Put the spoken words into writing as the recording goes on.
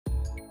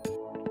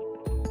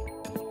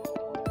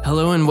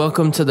Hello and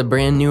welcome to the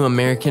brand new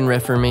American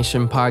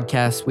Reformation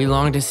podcast. We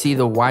long to see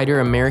the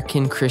wider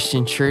American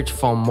Christian church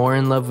fall more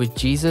in love with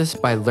Jesus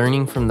by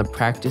learning from the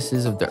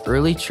practices of the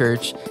early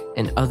church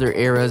and other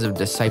eras of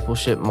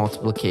discipleship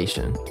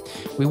multiplication.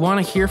 We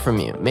want to hear from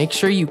you. Make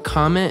sure you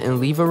comment and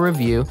leave a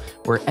review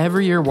wherever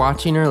you're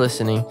watching or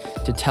listening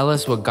to tell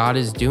us what God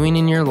is doing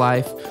in your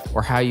life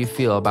or how you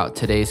feel about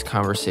today's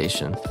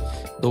conversation.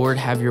 Lord,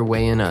 have your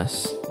way in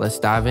us. Let's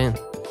dive in.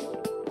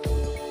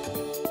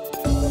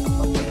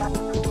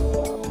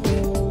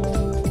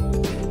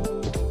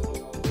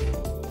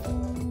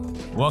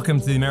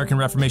 Welcome to the American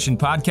Reformation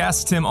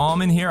Podcast. Tim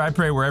Allman here. I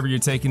pray wherever you're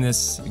taking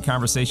this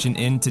conversation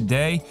in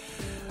today,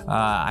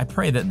 I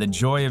pray that the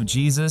joy of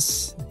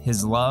Jesus,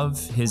 His love,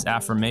 His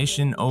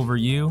affirmation over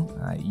you,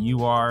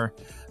 you are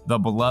the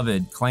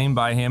beloved, claimed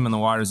by Him in the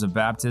waters of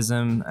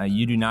baptism.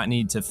 You do not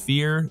need to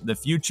fear the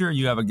future.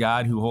 You have a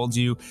God who holds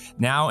you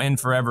now and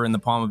forever in the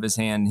palm of His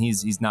hand.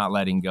 He's not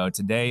letting go.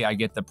 Today, I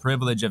get the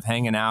privilege of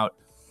hanging out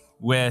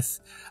with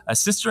a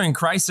sister in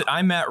Christ that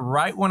I met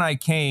right when I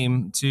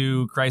came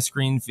to Christ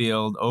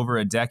Greenfield over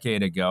a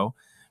decade ago.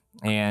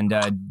 And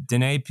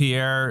Dennae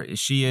Pierre,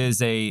 she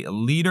is a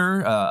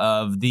leader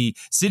of the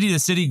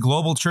city-to-city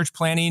global church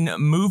planning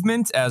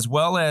movement, as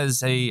well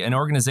as an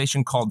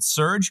organization called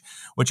Surge,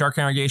 which our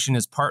congregation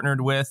has partnered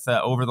with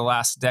over the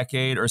last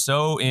decade or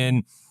so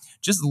in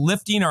just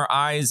lifting our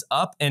eyes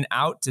up and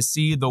out to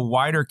see the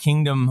wider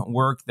kingdom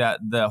work that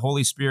the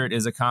Holy Spirit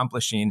is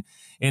accomplishing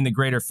in the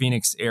greater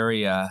Phoenix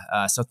area.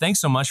 So thanks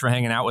so much for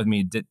hanging out with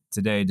me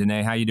today,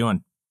 Dennae. How you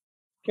doing?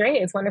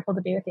 Great. It's wonderful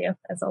to be with you,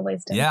 as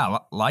always, Tim. Yeah,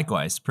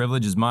 likewise.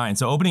 Privilege is mine.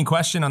 So opening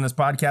question on this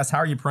podcast, how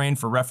are you praying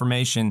for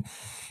reformation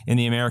in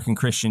the American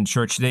Christian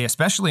church today,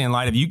 especially in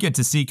light of you get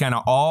to see kind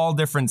of all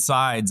different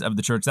sides of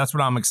the church? That's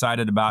what I'm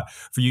excited about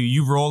for you.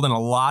 You've rolled in a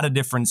lot of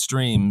different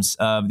streams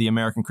of the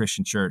American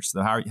Christian church.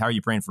 So how are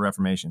you praying for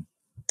reformation?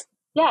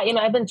 Yeah,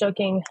 I've been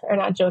joking, or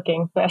not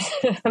joking, but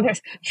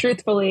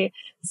truthfully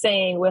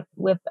saying with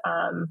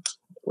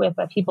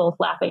people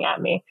laughing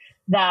at me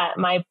that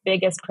my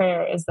biggest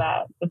prayer is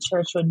that the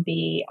church would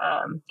be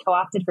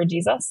co-opted for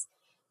Jesus,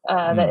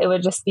 that it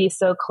would just be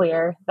so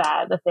clear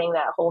that the thing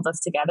that holds us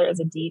together is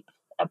a deep,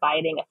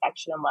 abiding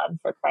affection and love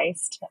for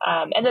Christ.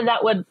 And then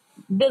that would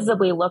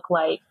visibly look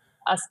like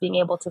us being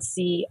able to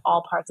see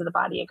all parts of the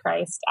body of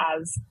Christ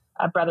as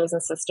brothers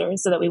and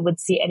sisters, so that we would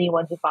see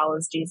anyone who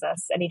follows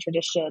Jesus, any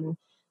tradition,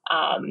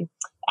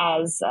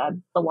 as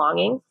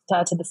belonging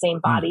to the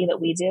same body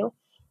that we do.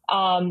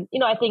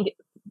 I think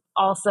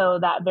also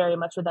that very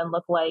much would then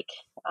look like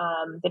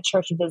the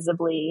church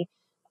visibly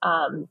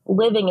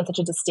living in such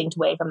a distinct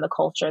way from the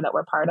culture that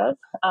we're part of,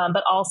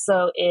 but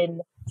also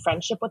in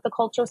friendship with the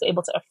culture, so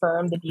able to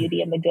affirm the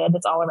beauty and the good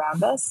that's all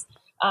around us.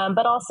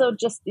 But also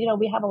just,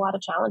 we have a lot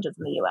of challenges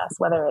in the U.S.,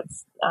 whether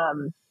it's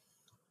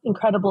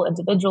incredible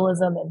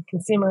individualism and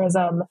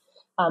consumerism,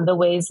 the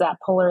ways that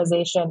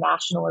polarization,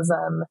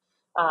 nationalism,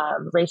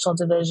 racial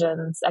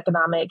divisions,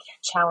 economic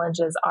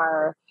challenges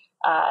are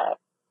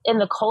in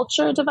the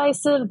culture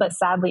divisive, but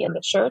sadly in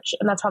the church.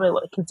 And that's probably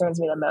what concerns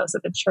me the most,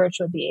 that the church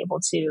would be able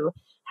to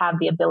have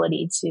the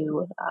ability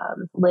to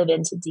live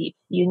into deep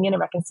union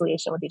and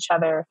reconciliation with each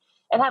other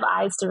and have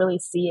eyes to really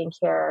see and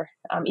care,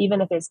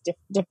 even if there's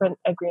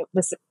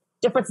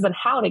differences in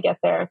how to get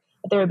there,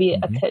 but there would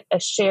be a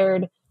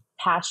shared,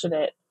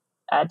 passionate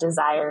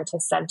desire to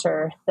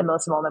center the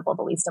most vulnerable,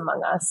 the least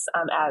among us,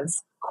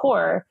 as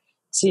core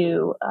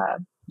to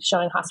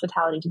showing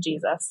hospitality to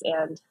Jesus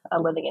and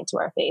living into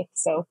our faith.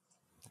 So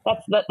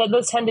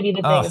those tend to be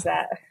the things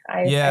that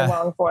I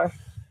long for.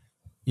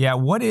 Yeah.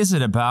 What is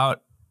it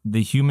about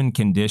the human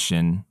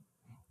condition?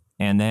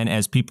 And then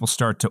as people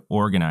start to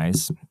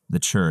organize the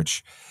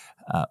church,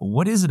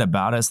 what is it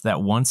about us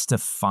that wants to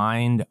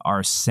find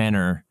our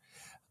center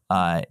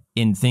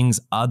in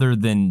things other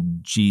than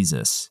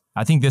Jesus?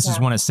 I think this is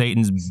one of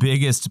Satan's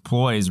biggest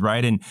ploys,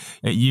 right? And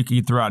you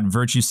could throw out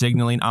virtue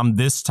signaling. I'm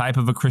this type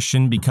of a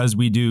Christian because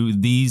we do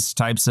these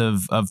types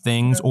of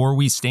things, or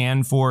we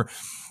stand for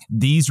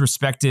these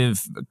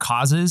respective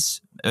causes,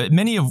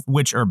 many of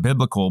which are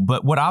biblical.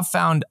 But what I've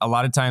found a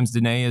lot of times,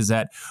 Dennae, is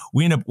that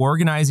we end up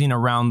organizing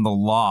around the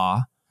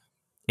law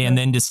and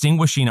then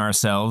distinguishing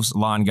ourselves,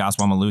 law and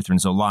gospel. I'm a Lutheran,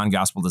 so law and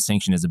gospel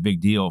distinction is a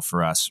big deal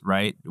for us,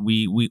 right?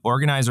 We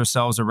organize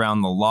ourselves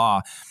around the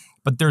law,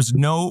 but there's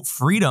no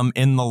freedom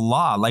in the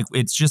law. Like,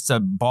 it's just a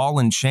ball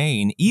and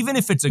chain, even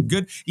if it's a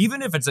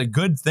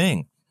good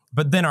thing.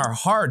 But then our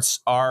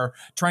hearts are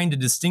trying to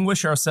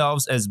distinguish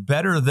ourselves as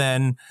better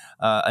than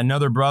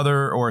another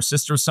brother or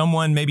sister,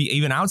 someone maybe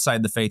even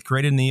outside the faith,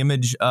 created in the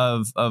image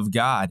of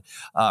God,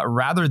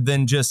 rather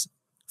than just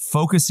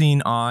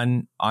focusing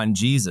on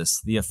Jesus,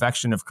 the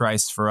affection of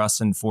Christ for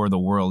us and for the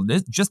world.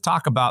 Just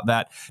talk about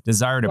that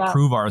desire to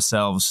prove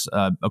ourselves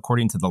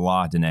according to the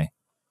law, Dennae.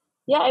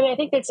 Yeah, I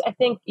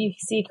think you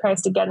see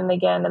Christ again and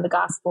again in the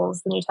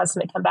Gospels, the New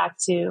Testament, come back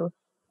to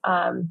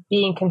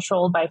being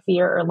controlled by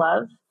fear or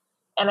love.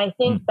 And I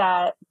think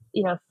that,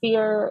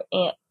 fear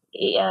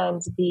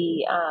and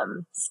the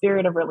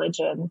spirit of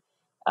religion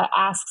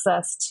asks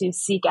us to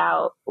seek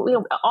out. We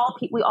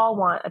all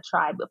want a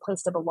tribe, a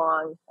place to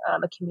belong,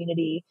 a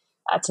community,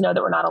 to know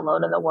that we're not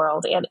alone in the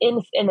world. And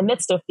in the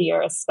midst of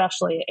fear,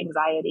 especially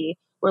anxiety,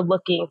 we're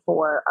looking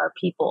for our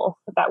people,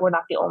 that we're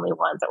not the only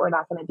ones, that we're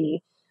not going to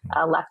be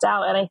left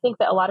out. And I think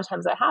that a lot of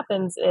times what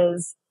happens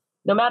is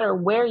no matter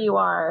where you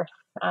are,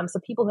 so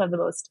people who have the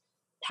most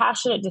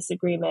passionate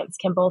disagreements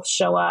can both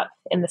show up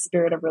in the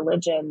spirit of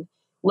religion,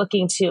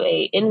 looking to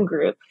a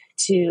in-group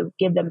to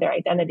give them their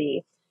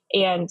identity.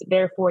 And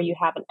therefore you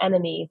have an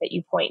enemy that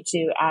you point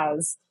to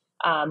as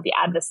the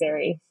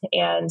adversary.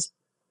 And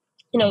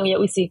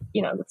we see,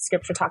 the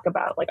scripture talk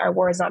about like our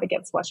war is not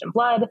against flesh and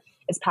blood,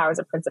 it's powers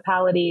and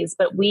principalities,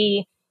 but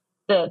the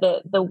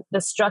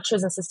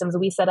structures and systems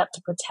we set up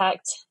to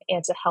protect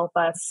and to help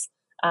us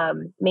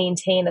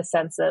maintain a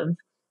sense of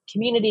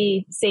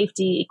community,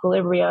 safety,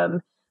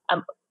 equilibrium,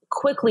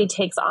 quickly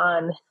takes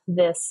on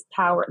the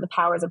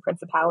powers and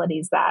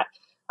principalities that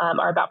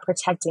are about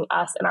protecting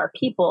us and our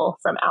people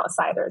from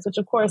outsiders, which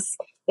of course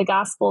the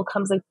gospel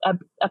comes up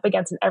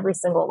against in every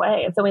single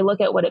way. And so we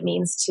look at what it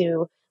means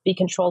to be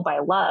controlled by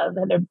love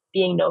and there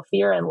being no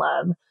fear in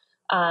love.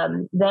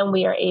 Then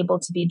we are able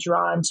to be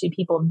drawn to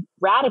people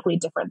radically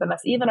different than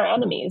us, even our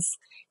enemies,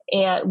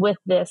 and with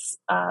this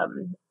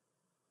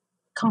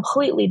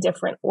completely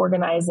different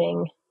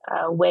organizing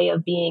way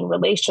of being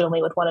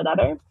relationally with one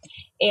another.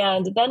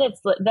 And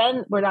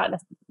then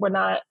we're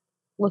not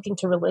looking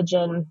to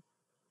religion,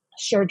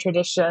 shared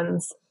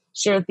traditions,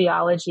 shared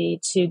theology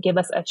to give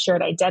us a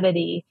shared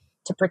identity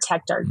to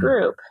protect our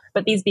group,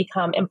 but these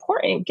become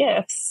important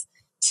gifts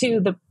to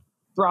the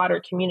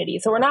broader community.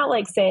 So we're not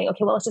like saying,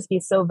 okay, well, let's just be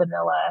so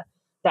vanilla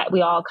that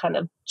we all kind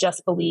of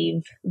just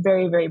believe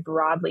very, very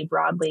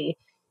broadly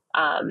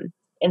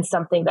in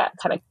something that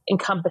kind of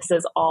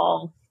encompasses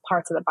all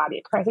parts of the body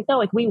of Christ. Like, no,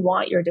 like we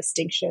want your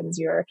distinctions,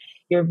 your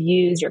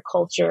views, your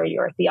culture,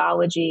 your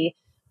theology,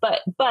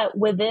 but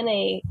within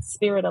a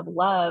spirit of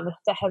love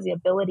that has the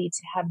ability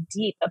to have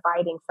deep,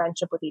 abiding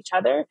friendship with each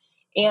other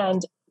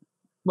and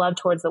love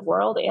towards the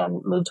world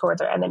and move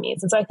towards our enemies.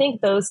 And so I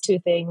think those two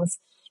things,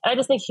 and I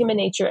just think human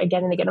nature,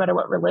 again and again, no matter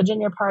what religion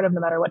you're part of,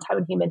 no matter what time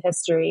in human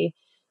history,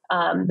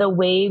 the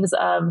waves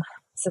of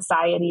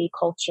society,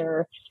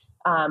 culture,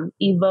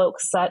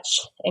 evoke such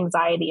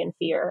anxiety and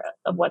fear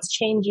of what's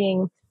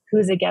changing,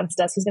 who's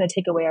against us, who's going to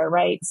take away our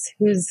rights,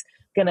 who's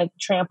going to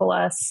trample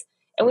us.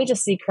 And we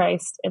just see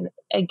Christ and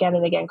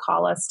again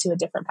call us to a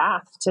different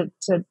path, to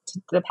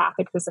the path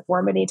of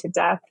cruciformity, to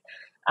death.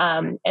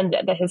 And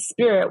that his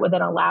spirit would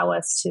then allow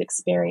us to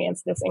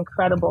experience this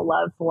incredible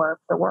love for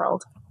the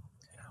world.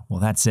 Well,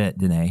 that's it,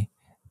 Dennae.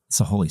 It's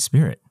the Holy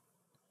Spirit.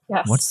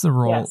 Yes. What's the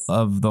role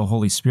of the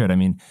Holy Spirit? I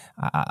mean,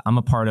 I'm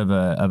a part of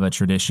a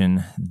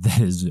tradition that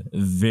is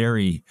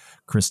very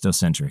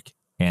Christocentric,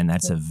 and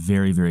that's a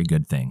very, very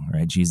good thing,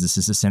 right? Jesus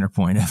is the center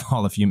point of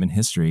all of human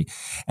history,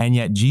 and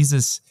yet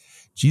Jesus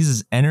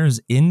enters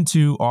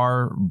into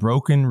our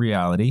broken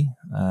reality.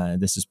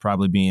 This is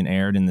probably being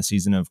aired in the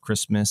season of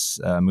Christmas,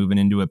 moving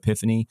into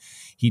Epiphany.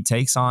 He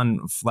takes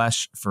on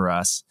flesh for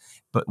us,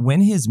 but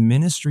when his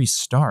ministry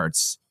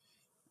starts,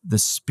 the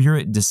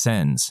Spirit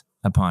descends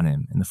upon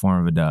him in the form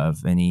of a dove,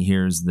 and he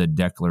hears the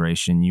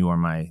declaration, "You are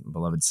my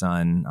beloved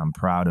Son. I'm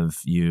proud of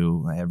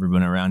you.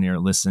 Everyone around here,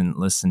 listen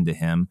to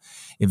him."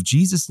 If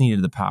Jesus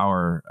needed the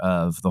power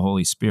of the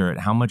Holy Spirit,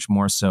 how much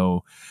more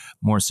so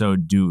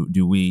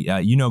do we?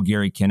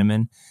 Gary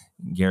Kinnaman.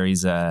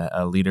 Gary's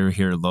a leader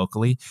here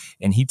locally,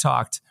 and he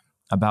talked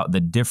about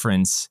the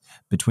difference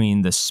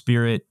between the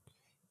Spirit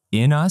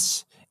in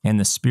us and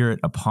the Spirit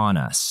upon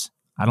us.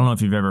 I don't know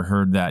if you've ever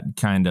heard that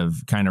kind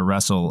of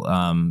wrestle,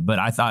 but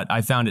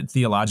I found it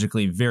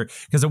theologically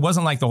because it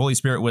wasn't like the Holy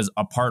Spirit was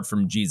apart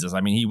from Jesus.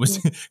 I mean, he was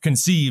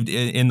conceived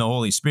in the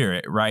Holy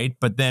Spirit, right?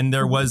 But then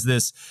there was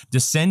this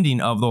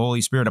descending of the Holy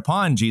Spirit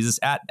upon Jesus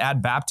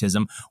at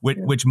baptism,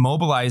 which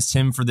mobilized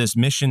him for this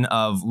mission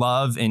of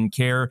love and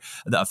care,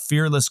 a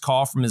fearless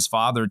call from his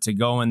Father to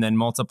go and then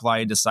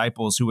multiply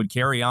disciples who would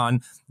carry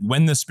on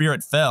when the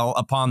Spirit fell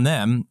upon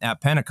them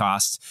at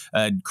Pentecost,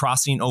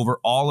 crossing over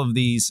all of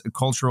these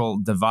cultural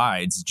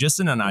divides just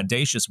in an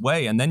audacious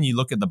way. And then you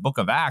look at the book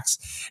of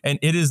Acts, and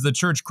it is the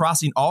church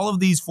crossing all of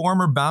these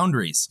former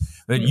boundaries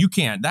that you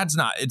can't,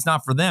 it's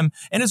not for them.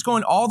 And it's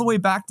going all the way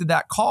back to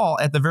that call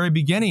at the very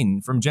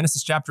beginning from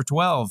Genesis chapter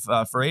 12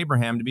 for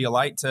Abraham to be a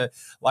light to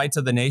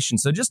the nation.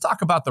 So just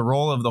talk about the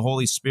role of the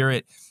Holy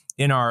Spirit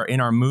in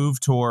our move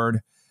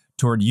toward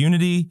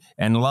unity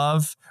and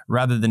love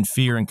rather than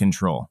fear and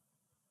control.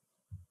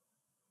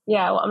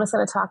 Yeah, well, I'm just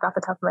going to talk off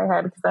the top of my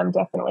head because I'm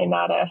definitely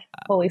not a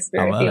Holy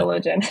Spirit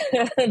theologian.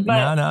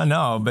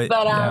 No. But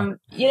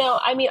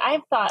I mean,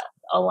 I've thought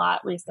a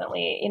lot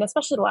recently,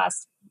 especially I've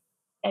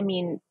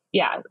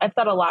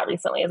thought a lot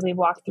recently as we've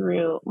walked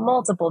through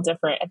multiple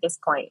different, at this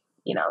point,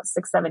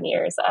 6-7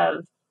 years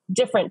of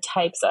different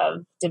types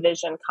of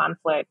division,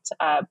 conflict,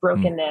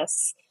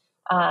 brokenness,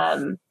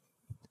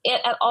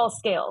 at all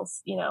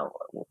scales.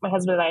 My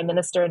husband and I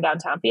minister in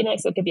downtown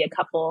Phoenix. So it could be a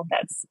couple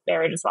that's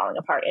marriage is falling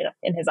apart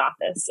in his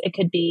office. It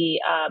could be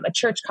a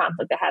church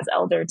conflict that has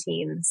elder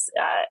teams,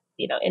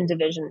 in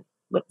division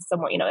with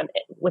someone,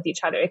 with each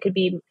other. It could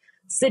be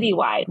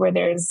citywide where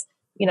there's,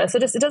 so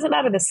just, it doesn't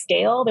matter the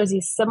scale. There's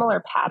these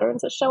similar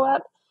patterns that show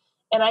up.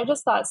 And I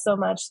just thought so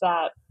much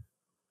that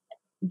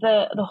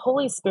the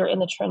Holy Spirit in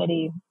the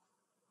Trinity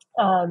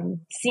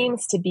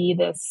seems to be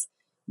this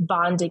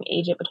bonding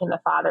agent between the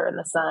Father and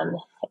the Son,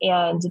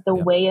 and the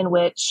way in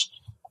which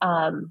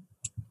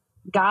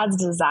God's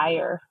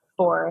desire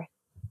for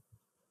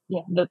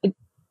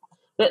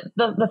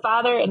the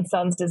Father and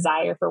Son's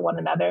desire for one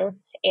another,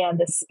 and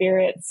the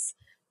Spirit's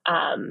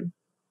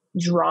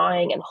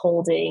drawing and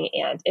holding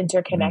and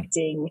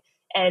interconnecting,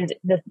 and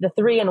the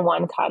three in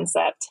one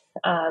concept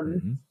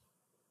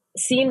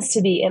seems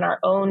to be in our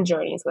own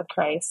journeys with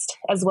Christ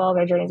as well as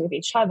our journeys with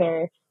each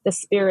other. The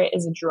Spirit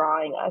is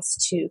drawing us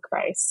to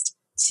Christ,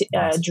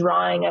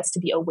 drawing us to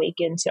be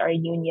awakened to our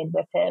union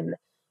with Him,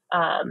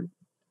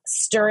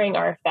 stirring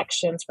our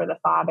affections for the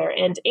Father,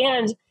 and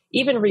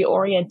even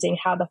reorienting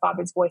how the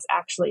Father's voice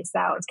actually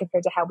sounds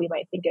compared to how we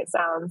might think it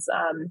sounds.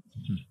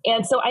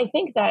 And so I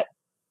think that,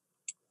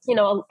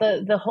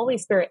 the Holy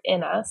Spirit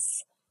in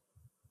us,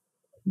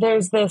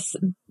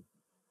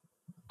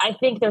 I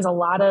think there's a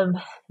lot of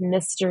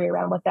mystery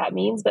around what that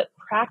means, but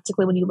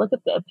practically when you look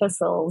at the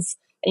epistles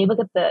and you look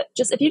at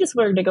if you just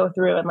were to go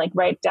through and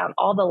write down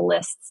all the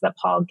lists that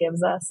Paul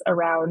gives us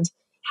around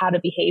how to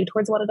behave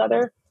towards one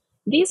another,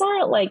 these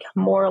aren't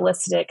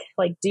moralistic,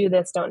 do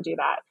this, don't do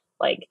that.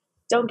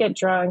 Don't get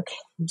drunk,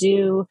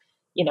 do,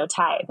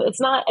 tithe.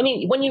 It's not,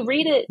 when you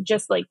read it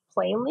just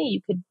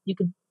plainly, you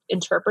could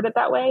interpret it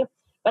that way.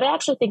 But I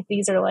actually think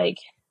these are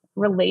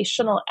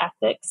relational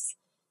ethics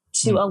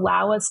to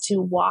allow us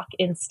to walk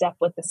in step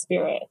with the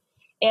Spirit.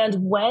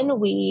 And when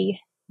we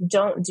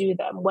don't do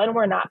them, when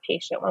we're not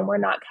patient, when we're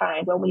not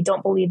kind, when we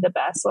don't believe the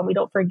best, when we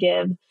don't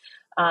forgive,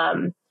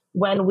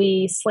 when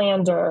we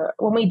slander,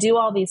 when we do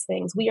all these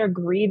things, we are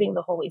grieving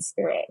the Holy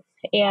Spirit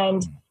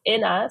and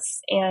in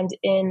us and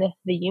in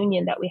the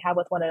union that we have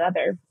with one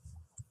another.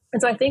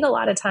 And so I think a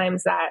lot of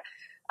times that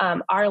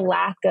our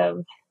lack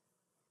of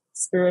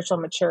spiritual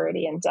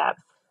maturity and depth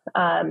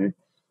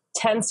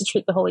tends to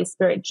treat the Holy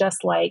Spirit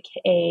just like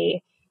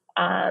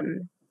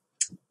an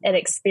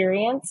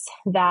experience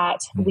that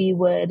we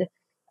would,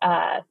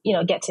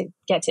 get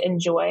to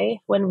enjoy,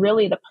 when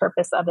really the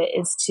purpose of it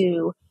is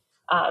to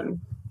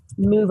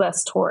move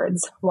us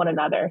towards one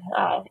another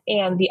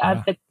and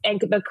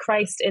the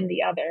Christ in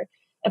the other.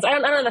 And so I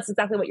don't know if that's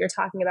exactly what you're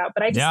talking about,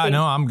 but I just think,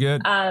 I'm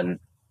good. I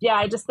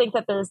just think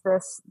that there's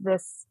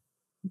this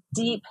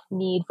deep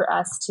need for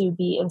us to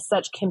be in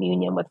such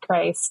communion with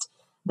Christ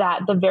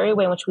that the very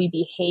way in which we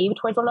behave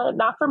towards one another,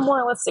 not for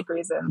moralistic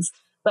reasons,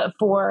 but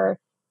for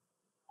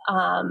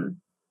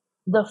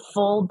the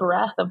full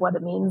breadth of what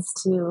it means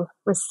to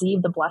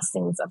receive the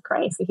blessings of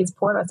Christ that He's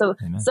poured on.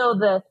 So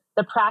the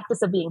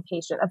practice of being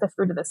patient as a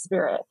fruit of the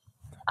Spirit,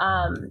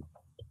 having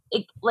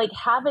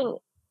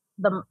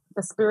the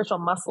spiritual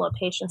muscle of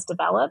patience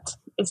developed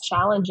is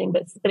challenging,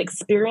 but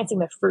experiencing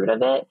the fruit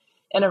of it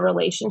in a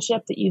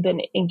relationship that you've been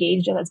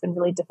engaged in that's been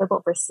really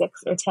difficult for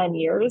 6 or 10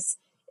 years,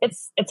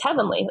 it's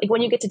heavenly.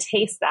 When you get to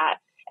taste that.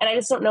 And I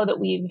just don't know that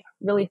we've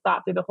really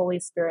thought through the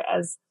Holy Spirit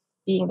as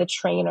being the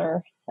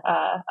trainer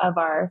of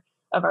our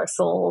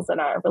souls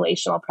and our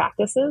relational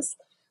practices,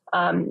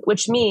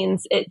 which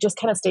means it just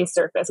kind of stays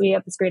surface. We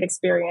have this great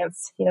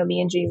experience,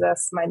 me and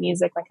Jesus, my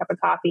music, my cup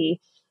of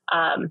coffee,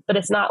 but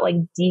it's not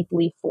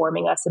deeply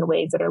forming us in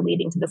ways that are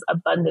leading to this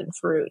abundant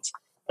fruit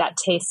that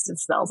tastes and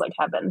smells like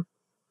heaven.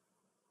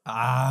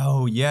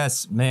 Oh,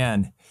 yes,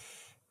 man.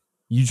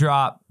 You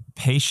drop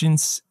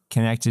patience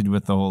connected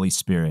with the Holy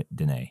Spirit,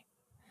 Dennae.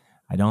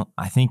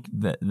 I think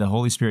that the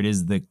Holy Spirit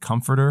is the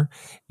comforter,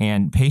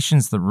 and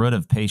patience, the root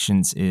of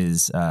patience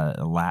is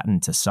Latin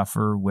to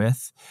suffer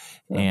with.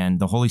 Yeah. And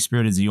the Holy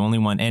Spirit is the only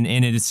one. And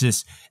it is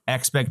this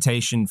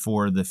expectation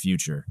for the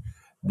future.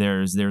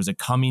 There's a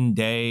coming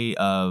day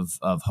of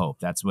hope.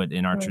 That's what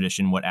in our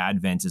tradition, what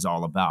Advent is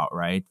all about,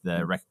 right?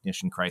 The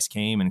recognition Christ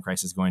came and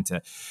Christ is going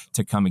to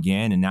come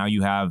again. And now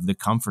you have the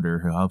Comforter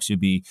who helps you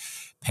be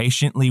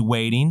patiently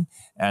waiting,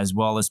 as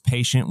well as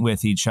patient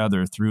with each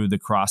other through the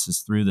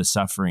crosses, through the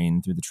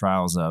suffering, through the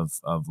trials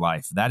of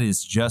life. That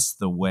is just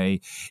the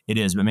way it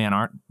is. But man,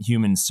 aren't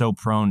humans so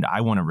prone to,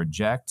 I want to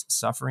reject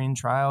suffering,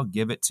 trial,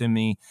 give it to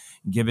me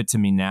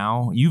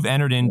now. You've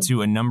entered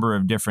into a number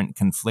of different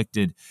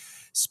conflicted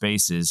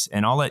spaces,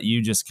 and I'll let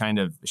you just kind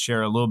of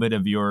share a little bit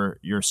of your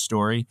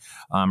story,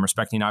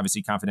 respecting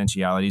obviously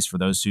confidentialities for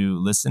those who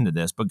listen to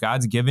this, but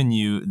God's given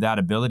you that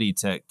ability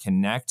to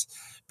connect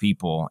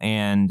people.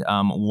 And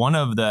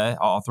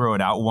I'll throw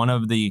it out, one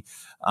of the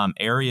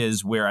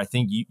areas where I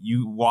think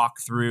you walk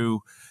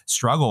through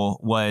struggle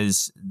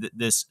was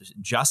this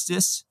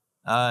justice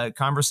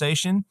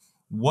conversation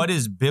what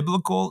does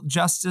biblical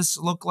justice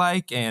look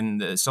like?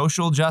 And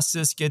social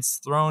justice gets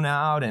thrown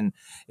out. And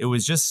it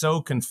was just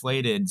so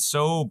conflated,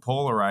 so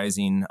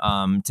polarizing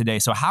today.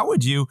 So how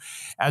would you,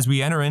 as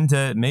we enter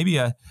into maybe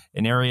an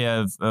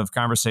area of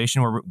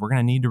conversation where we're going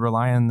to need to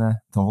rely on the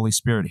Holy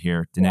Spirit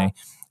here, Dennae,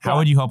 how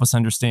would you help us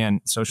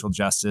understand social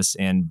justice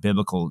and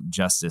biblical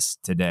justice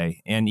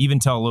today? And even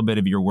tell a little bit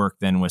of your work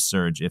then with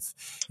Surge,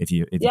 if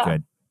you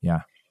could.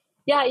 Yeah.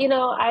 Yeah,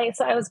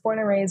 I was born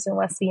and raised in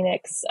West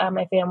Phoenix.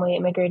 My family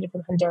immigrated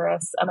from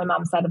Honduras, my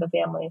mom's side of the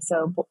family.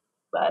 So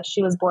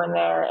she was born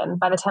there, and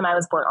by the time I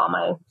was born,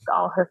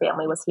 all her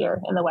family was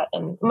here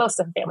and most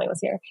of her family was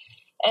here.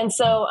 And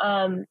so,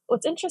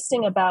 what's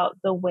interesting about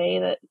the way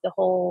that the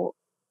whole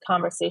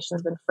conversation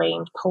has been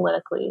framed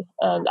politically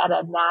and at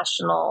a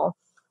national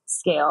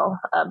scale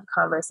of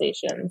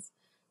conversations,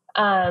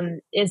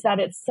 is that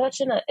it's such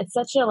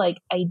a like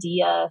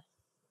idea.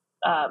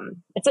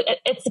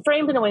 It's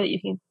framed in a way that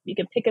you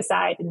can pick a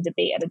side and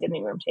debate at a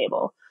dining room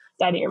table.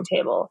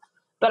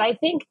 But I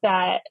think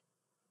that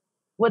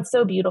what's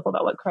so beautiful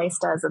about what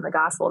Christ does in the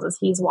Gospels is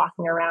he's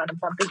walking around and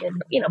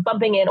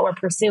bumping in or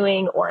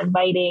pursuing or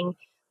inviting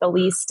the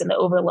least and the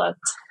overlooked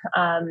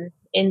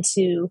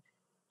into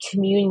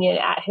communion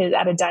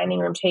at a dining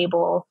room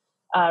table,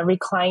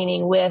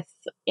 reclining with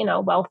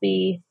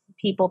wealthy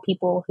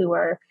people who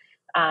are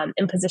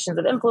in positions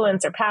of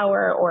influence or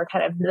power, or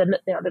kind of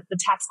the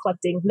tax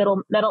collecting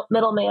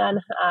middleman,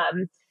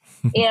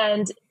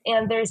 and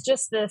there's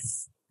just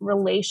this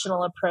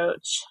relational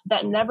approach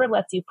that never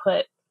lets you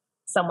put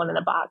someone in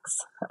a box.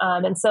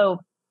 And so,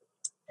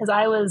 as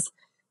I was,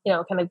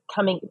 kind of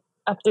coming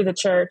up through the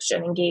church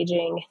and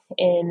engaging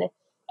in,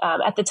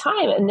 at the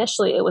time,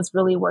 initially it was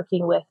really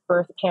working with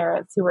birth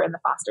parents who were in the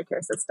foster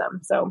care system.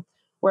 So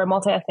we're a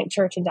multi-ethnic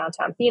church in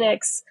downtown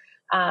Phoenix.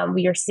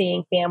 We are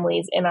seeing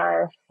families in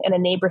a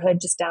neighborhood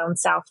just down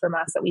south from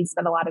us that we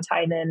spend a lot of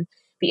time in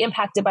be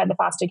impacted by the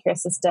foster care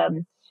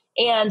system,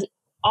 and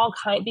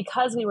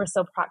because we were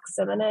so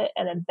proximate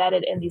and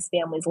embedded in these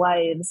families'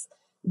 lives,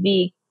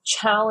 the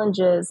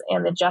challenges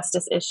and the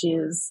justice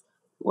issues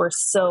were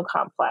so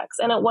complex.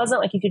 And it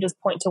wasn't like you could just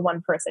point to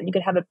one person. You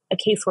could have a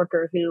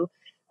caseworker who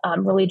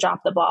really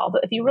dropped the ball.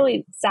 But if you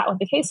really sat with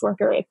the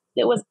caseworker,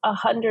 it was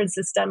 100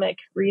 systemic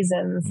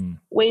reasons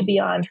way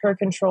beyond her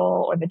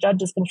control or the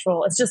judge's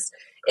control. It's just,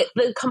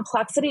 the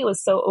complexity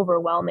was so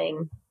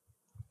overwhelming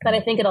that I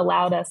think it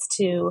allowed us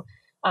to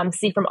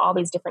see from all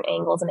these different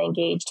angles and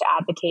engage to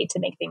advocate to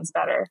make things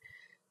better.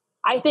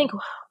 I think,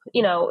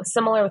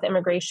 similar with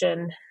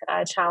immigration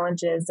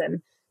challenges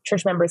and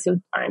church members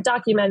who aren't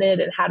documented,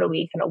 and how do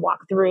we kind of walk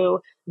through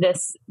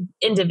this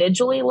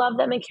individually, love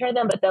them and care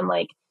them, but then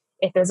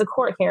if there's a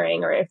court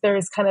hearing or if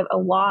there's kind of a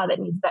law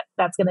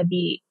that's going to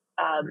be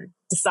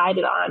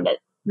decided on that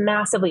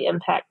massively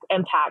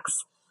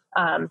impacts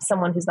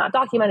someone who's not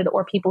documented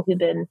or people who've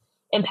been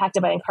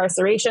impacted by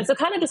incarceration. So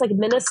kind of just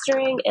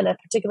ministering in a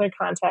particular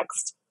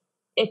context.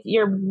 If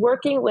you're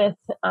working with,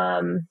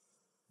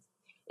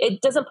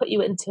 it doesn't put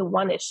you into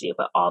one issue,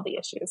 but all the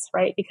issues,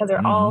 right? Because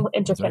they're all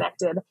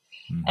interconnected.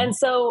 Right. And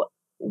so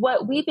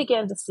what we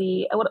began to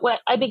see, what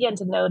I began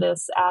to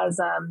notice as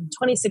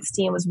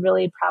 2016 was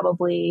really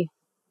probably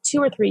 2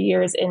 or 3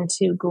 years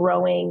into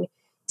growing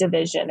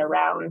division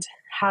around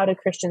how do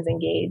Christians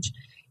engage.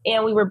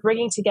 And we were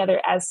bringing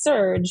together as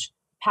Surge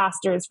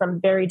pastors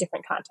from very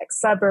different contexts: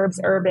 suburbs,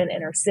 urban,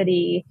 inner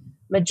city,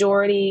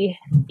 majority,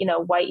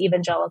 white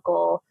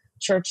evangelical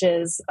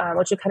churches,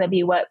 which would kind of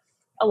be what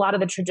a lot of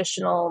the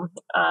traditional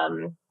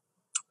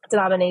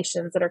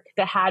denominations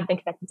that had been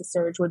connected to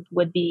Surge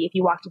would be. If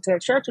you walked into their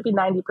church, it would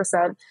be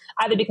 90%,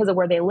 either because of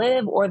where they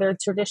live or their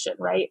tradition,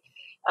 right?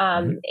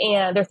 And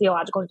their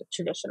theological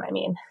tradition, I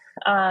mean.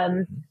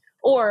 And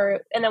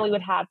then we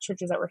would have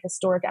churches that were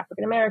historic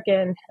African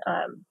American,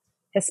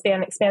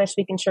 Hispanic, Spanish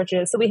speaking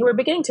churches. So we were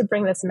beginning to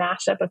bring this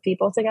mashup of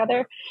people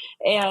together.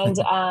 And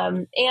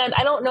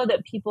I don't know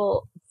that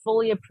people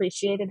fully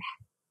appreciated.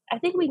 I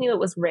think we knew it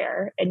was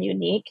rare and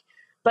unique,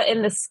 but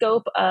in the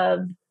scope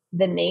of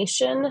the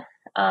nation,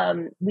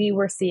 we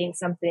were seeing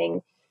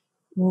something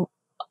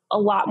a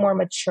lot more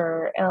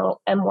mature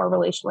and more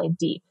relationally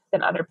deep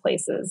than other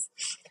places.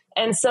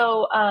 And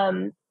so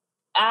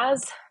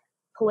as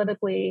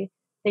politically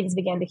things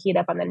began to heat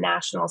up on the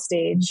national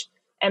stage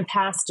and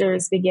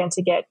pastors began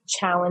to get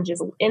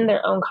challenges in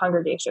their own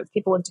congregations,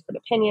 people with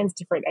different opinions,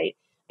 different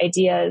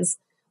ideas,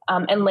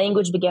 and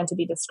language began to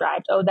be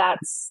described. Oh,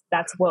 that's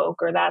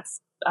woke, or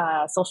that's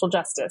social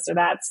justice, or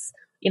that's,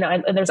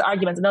 and there's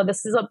arguments. No,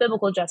 this is what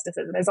biblical justice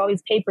is. And there's all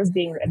these papers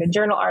being written and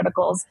journal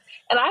articles.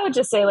 And I would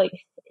just say,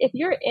 if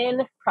you're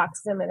in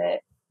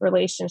proximate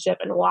relationship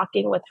and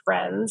walking with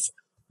friends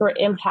who are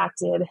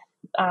impacted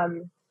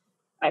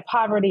by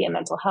poverty and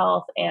mental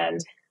health and,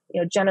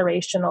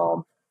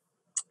 generational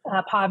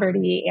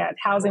poverty and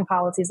housing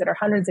policies that are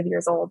hundreds of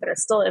years old that are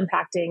still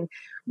impacting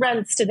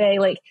rents today,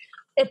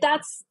 if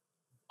that's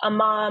a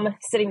mom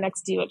sitting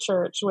next to you at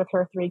church with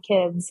her 3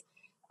 kids,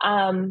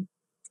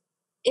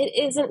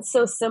 it isn't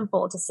so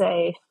simple to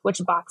say, which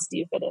box do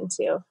you fit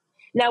into?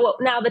 Now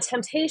the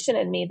temptation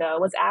in me, though,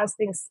 was as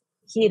things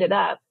heated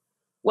up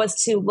was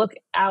to look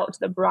out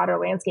the broader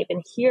landscape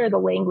and hear the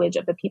language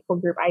of the people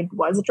group I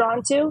was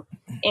drawn to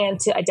and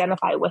to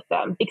identify with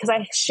them, because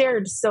I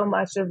shared so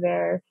much of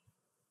their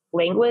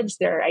language,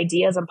 their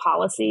ideas and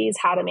policies,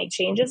 how to make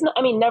changes.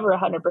 I mean, never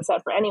 100%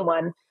 for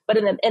anyone, but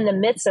in the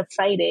midst of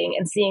fighting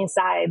and seeing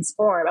sides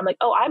form, I'm like,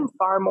 oh, I'm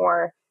far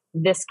more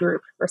this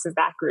group versus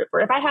that group.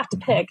 Or if I have to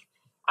pick,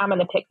 I'm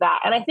going to pick that.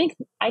 And I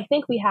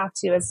think we have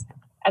to,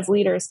 as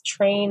leaders,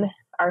 train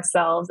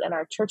ourselves and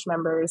our church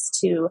members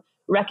to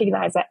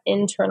recognize that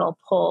internal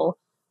pull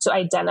to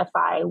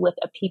identify with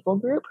a people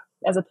group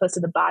as opposed to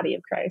the body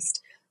of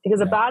Christ. Because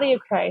the body of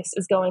Christ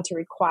is going to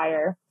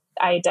require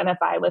I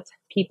identify with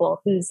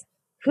people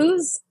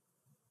whose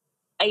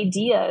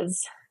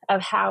ideas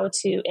of how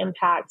to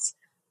impact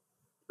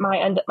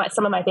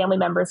some of my family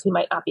members who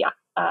might not be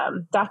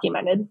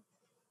documented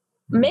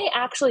may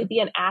actually be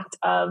an act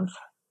of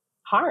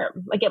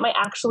harm. Like it might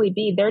actually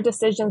be their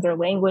decisions, their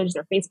language,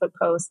 their Facebook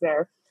posts,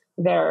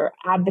 their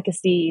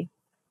advocacy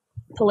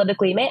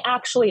politically may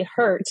actually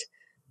hurt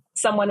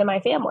someone in my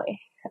family.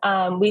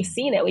 We've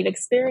seen it, we've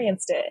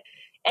experienced it.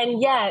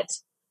 And yet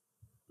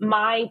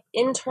my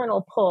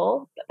internal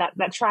pull,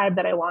 that tribe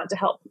that I want to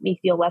help me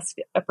feel less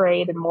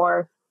afraid and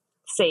more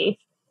safe,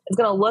 is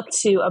going to look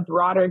to a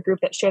broader group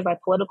that shares my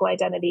political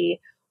identity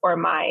or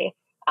my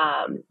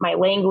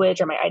language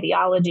or my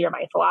ideology or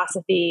my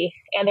philosophy.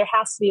 And there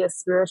has to be a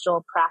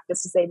spiritual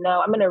practice to say,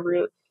 no, I'm going to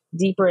root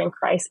deeper in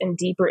Christ and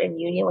deeper in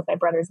union with my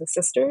brothers and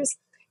sisters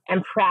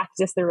and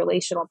practice the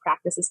relational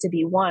practices to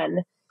be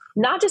one,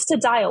 not just to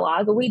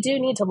dialogue, but we do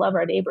need to love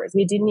our neighbors.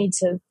 We do need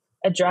to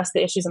address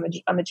the issues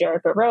on the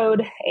Jericho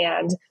Road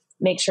and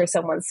make sure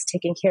someone's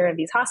taking care of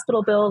these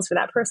hospital bills for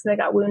that person that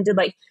got wounded.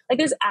 Like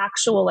there's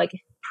actual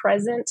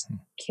present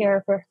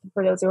care for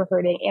those who are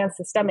hurting and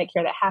systemic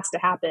care that has to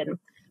happen,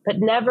 but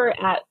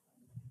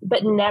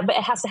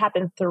it has to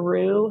happen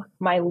through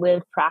my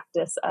lived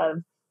practice of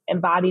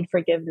embodied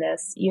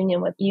forgiveness,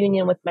 union with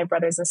my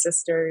brothers and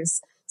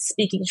sisters,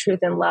 speaking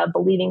truth in love,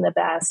 believing the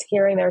best,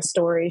 hearing their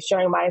story,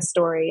 sharing my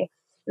story,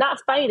 not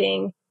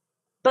fighting,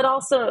 but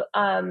also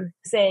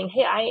saying,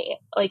 hey,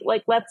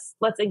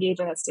 let's engage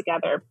in this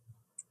together.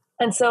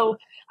 And so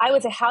I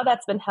would say how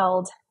that's been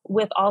held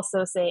with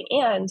also saying,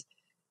 and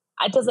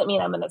it doesn't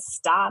mean I'm going to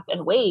stop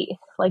and wait.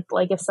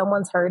 Like if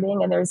someone's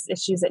hurting and there's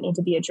issues that need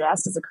to be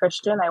addressed as a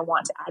Christian, I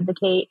want to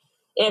advocate.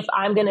 If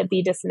I'm going to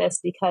be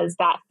dismissed because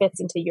that fits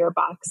into your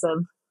box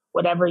of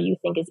whatever you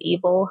think is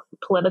evil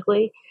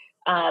politically,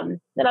 then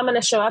I'm going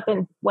to show up,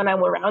 and when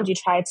I'm around you,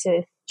 try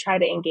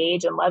to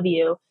engage and love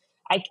you.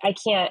 I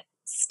can't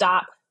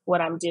stop what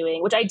I'm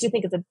doing, which I do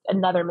think is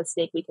another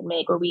mistake we can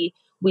make, where we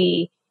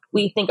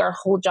think our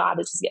whole job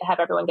is just have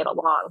everyone get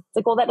along. It's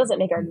like, well, that doesn't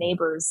make our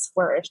neighbors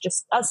flourish.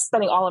 Just us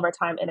spending all of our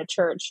time in a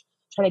church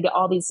trying to get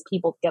all these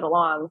people to get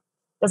along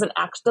doesn't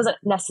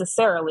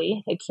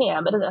necessarily, it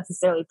can, but doesn't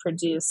necessarily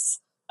produce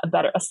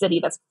a city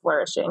that's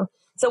flourishing.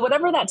 So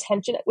whatever that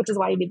tension, which is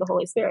why you need the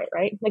Holy Spirit,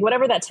 right? Like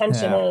whatever that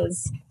tension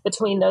is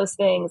between those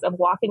things of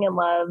walking in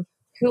love,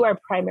 who we're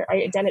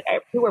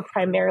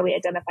primarily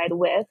identified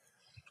with,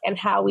 and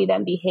how we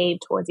then behave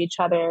towards each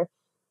other,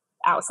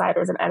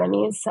 outsiders and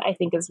enemies, I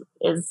think is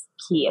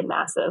key and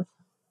massive.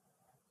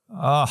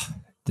 Oh,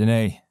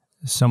 Dennae,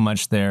 so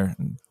much there.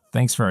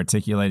 Thanks for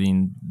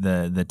articulating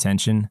the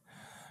tension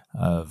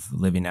of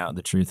living out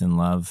the truth and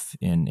love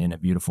in a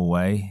beautiful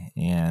way.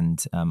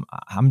 And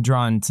I'm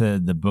drawn to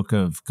the book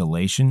of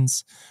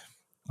Galatians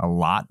a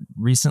lot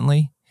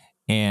recently.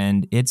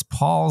 And it's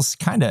Paul's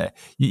kind of,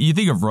 you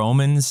think of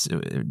Romans,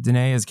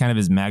 Dennae, as kind of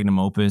his magnum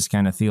opus,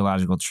 kind of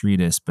theological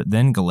treatise. But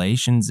then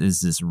Galatians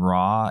is this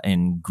raw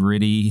and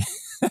gritty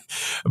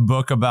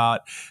book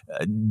about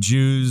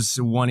Jews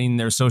wanting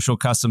their social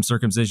custom,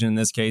 circumcision in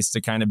this case,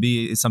 to kind of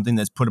be something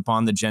that's put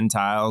upon the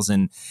Gentiles.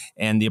 And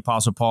the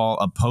Apostle Paul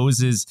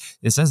opposes,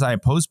 it says, I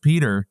oppose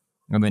Peter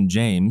and then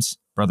James,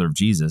 brother of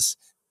Jesus,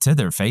 to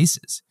their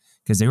faces,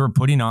 because they were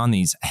putting on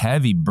these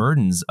heavy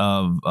burdens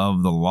of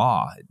the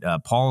law.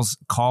 Paul's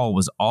call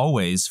was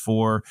always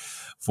for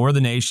the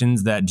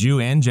nations, that Jew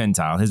and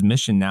Gentile. His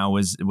mission now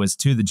was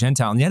to the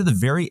Gentile. And yet at the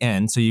very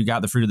end, so you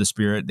got the fruit of the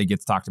Spirit that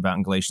gets talked about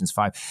in Galatians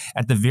 5.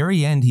 At the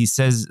very end, he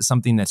says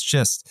something that's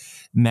just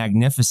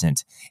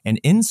magnificent. And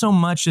in so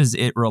much as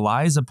it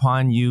relies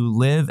upon you,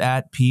 live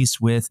at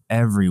peace with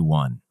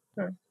everyone.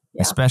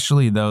 Yeah.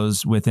 Especially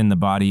those within the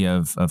body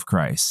of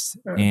Christ.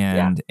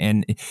 And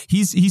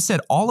he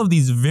said all of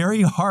these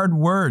very hard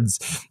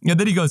words. And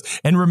then he goes,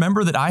 and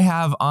remember that I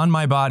have on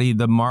my body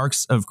the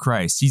marks of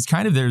Christ.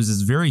 There's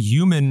this very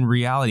human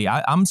reality.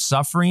 I'm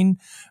suffering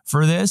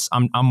for this.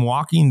 I'm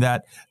walking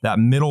that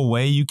middle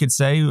way, you could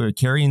say, or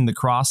carrying the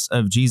cross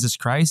of Jesus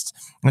Christ.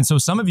 And so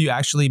some of you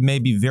actually may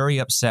be very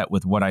upset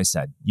with what I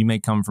said. You may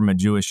come from a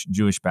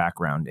Jewish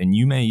background, and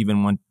you may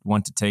even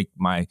want to take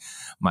my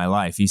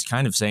life. He's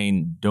kind of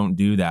saying, don't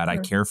do that. I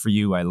care for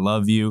you. I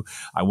love you.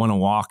 I want to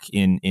walk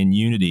in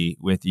unity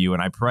with you.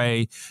 And I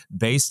pray,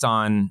 based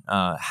on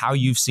how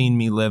you've seen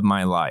me live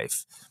my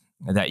life,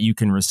 that you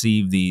can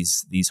receive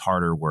these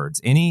harder words.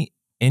 Any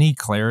any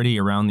clarity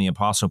around the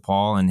Apostle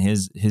Paul and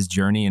his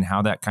journey and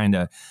how that kind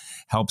of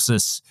helps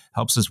us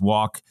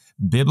walk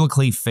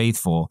biblically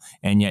faithful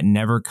and yet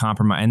never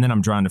compromise? And then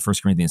I'm drawn to 1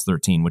 Corinthians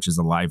 13, which is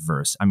a live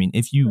verse. I mean,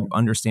 if you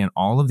understand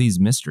all of these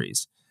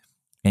mysteries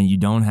and you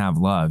don't have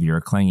love, you're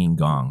a clanging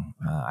gong.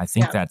 I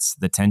think that's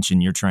the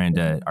tension you're trying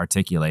to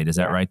articulate. Is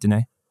that right,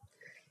 Dennae?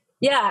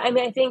 Yeah. I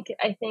mean, I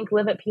think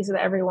live at peace with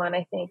everyone.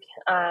 I think,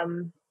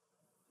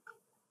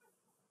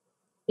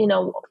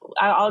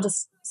 I'll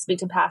just speak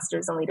to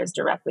pastors and leaders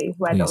directly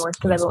who I've been working,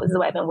 because this is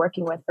who I've been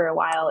working with for a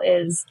while,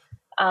 is,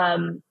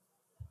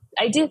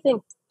 I do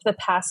think the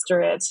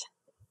pastorate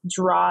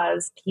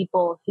draws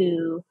people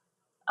who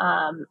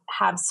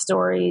have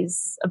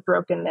stories of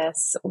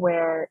brokenness,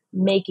 where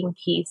making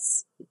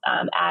peace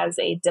as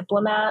a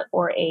diplomat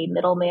or a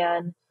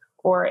middleman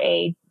or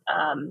a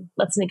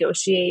let's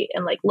negotiate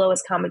and like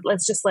lowest common,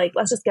 let's just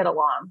get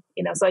along,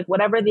 so like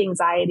whatever the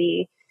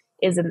anxiety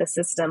is in the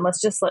system,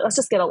 let's just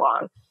get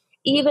along,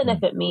 even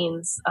if it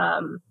means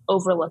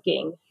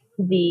overlooking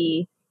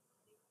the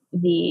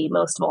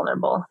most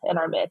vulnerable in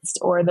our midst,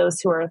 or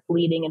those who are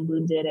bleeding and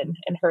wounded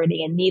and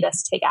hurting and need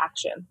us to take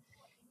action,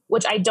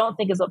 which I don't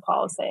think is what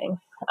Paul is saying.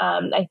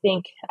 I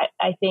think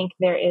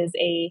there is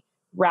a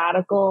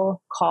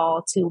radical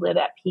call to live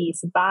at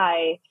peace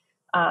by,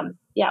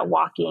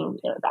 walking,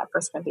 that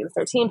 1 Corinthians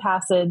 13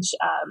 passage,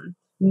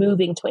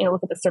 moving to,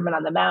 look at the Sermon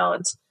on the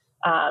Mount,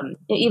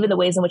 even the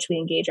ways in which we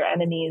engage our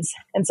enemies.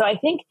 And so I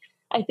think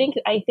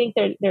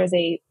there's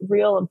a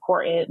real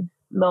important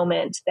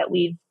moment that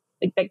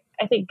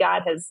I think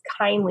God has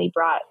kindly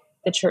brought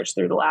the church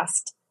through the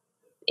last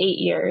 8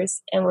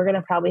 years, and we're going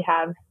to probably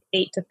have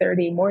 8 to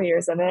 30 more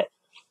years of it,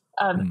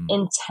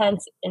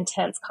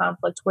 intense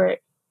conflict, where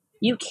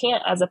you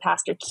can't, as a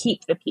pastor,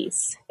 keep the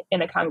peace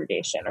in a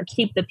congregation or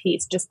keep the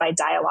peace just by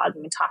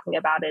dialoguing and talking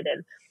about it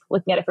and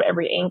looking at it from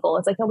every angle.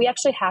 It's like, no, we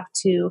actually have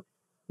to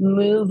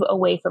move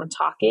away from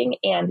talking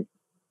and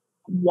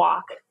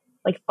walk,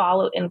 like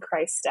follow in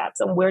Christ's steps.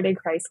 And where did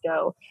Christ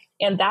go?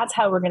 And that's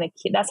how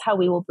that's how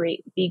we will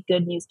be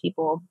good news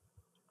people,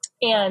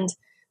 and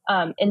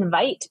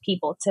invite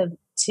people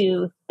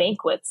to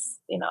banquets,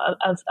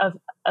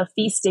 of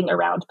feasting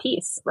around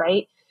peace.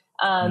 Right.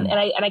 And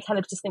I kind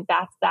of just think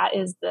that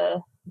is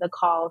the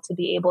call, to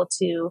be able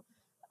to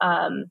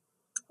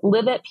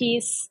live at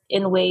peace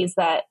in ways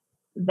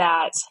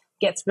that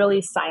gets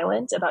really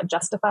silent about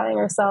justifying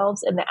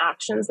ourselves in the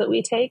actions that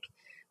we take.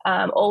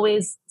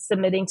 Always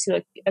submitting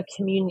to a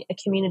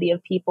community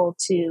of people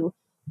to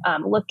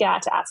look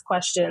at, to ask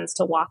questions,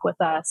 to walk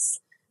with us,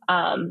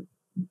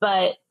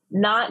 but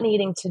not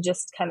needing to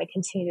just kind of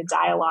continue to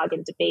dialogue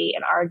and debate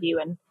and argue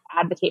and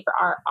advocate for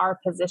our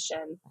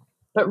position,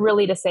 but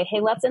really to say,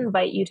 hey, let's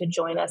invite you to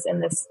join us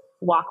in this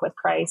walk with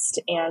Christ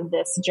and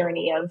this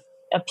journey of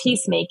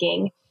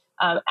peacemaking,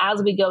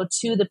 as we go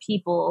to the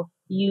people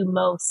you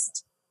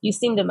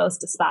seem to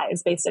most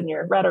despise based on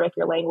your rhetoric,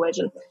 your language,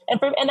 and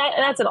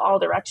that's in all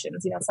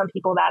directions. Some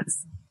people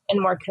that's in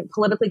more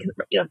politically,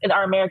 in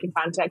our American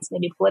context,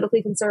 maybe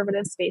politically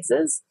conservative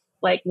spaces.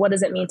 Like, what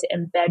does it mean to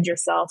embed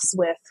yourselves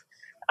with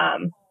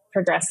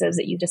progressives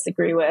that you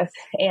disagree with,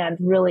 and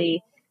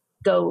really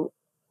go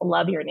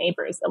love your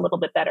neighbors a little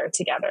bit better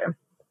together?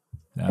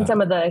 Yeah. And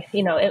some of the,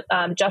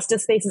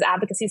 justice spaces,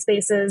 advocacy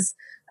spaces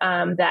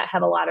that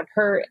have a lot of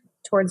hurt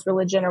towards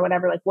religion or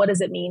whatever. Like, what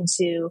does it mean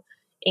to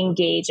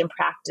engage and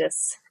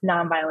practice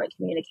nonviolent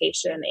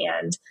communication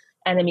and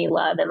enemy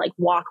love, and like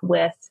walk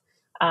with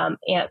Aunt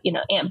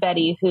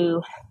Betty,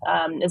 who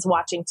is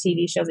watching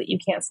TV shows that you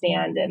can't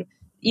stand and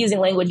using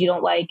language you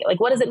don't like. Like,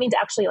 what does it mean to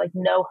actually like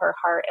know her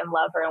heart and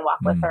love her and walk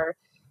with her?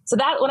 So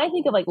that when I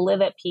think of like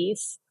live at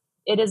peace,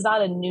 it is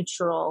not a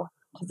neutral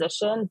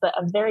position, but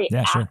a very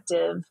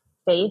active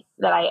faith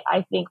that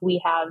I think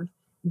we have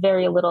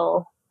very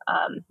little.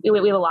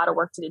 We have a lot of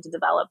work to do to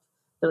develop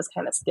those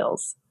kind of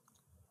skills.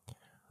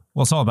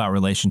 Well, it's all about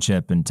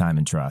relationship and time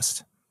and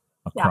trust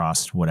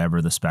across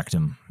whatever the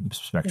spectrum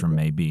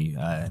may be,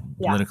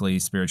 politically,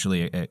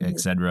 spiritually, et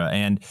cetera.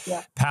 And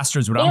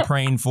pastors, what I'm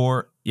praying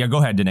for, go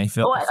ahead, Dennae.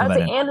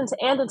 And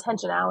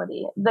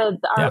intentionality.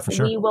 For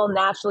sure. We will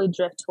naturally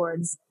drift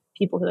towards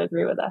people who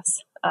agree with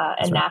us,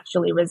 and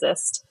naturally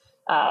resist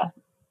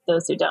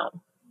those who don't.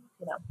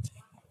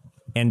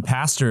 And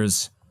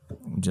pastors,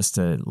 just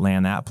to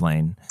land that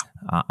plane,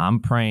 I'm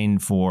praying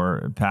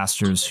for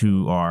pastors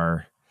who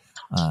are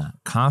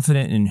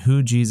confident in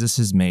who Jesus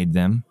has made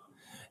them,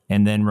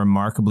 and then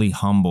remarkably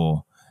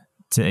humble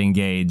to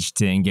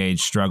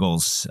engage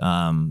struggles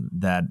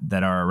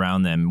that are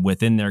around them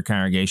within their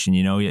congregation.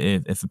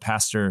 If a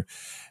pastor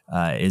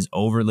is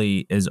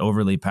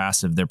overly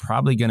passive, they're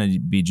probably going to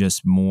be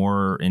just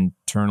more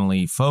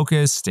internally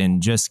focused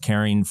and just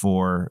caring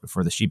for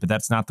the sheep. But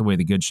that's not the way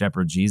the Good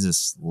Shepherd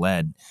Jesus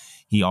led.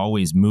 He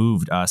always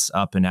moved us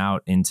up and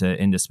out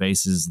into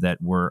spaces that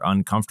were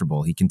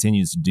uncomfortable. He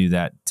continues to do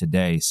that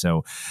today.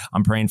 So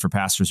I'm praying for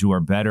pastors who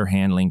are better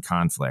handling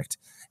conflict,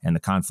 and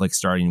the conflict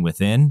starting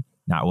within,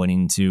 not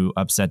wanting to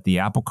upset the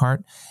apple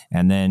cart,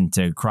 and then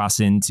to cross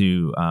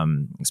into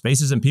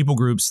spaces and people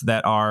groups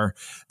that are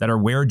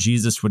where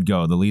Jesus would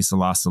go: the least, the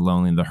lost, the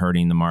lonely, the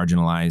hurting, the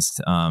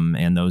marginalized,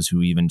 and those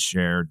who even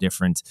share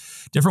different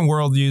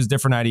worldviews,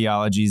 different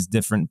ideologies,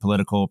 different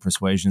political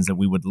persuasions, that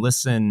we would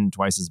listen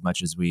twice as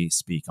much as we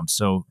speak. I'm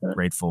so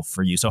grateful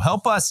for you. So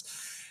help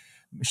us.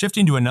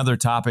 Shifting to another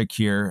topic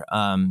here,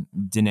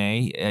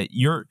 Dennae,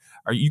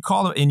 are you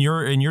called in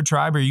your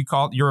tribe?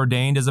 You're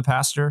ordained as a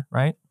pastor,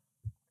 right?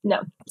 No,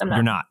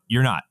 I'm not.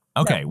 You're not.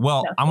 Okay.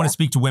 No, I want to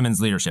speak to women's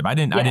leadership. I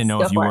didn't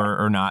know if you were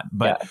or not,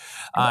 but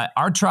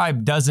our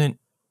tribe doesn't.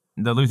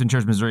 The Lutheran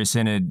Church Missouri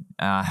Synod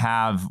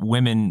have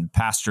women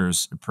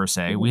pastors per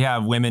se. We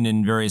have women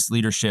in various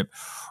leadership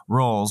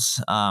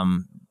roles,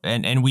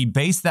 and we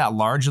base that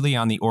largely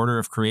on the order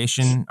of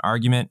creation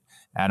argument.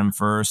 Adam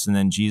first, and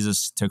then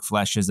Jesus took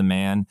flesh as a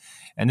man.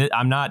 And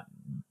I'm not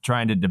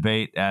trying to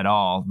debate at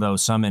all, though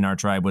some in our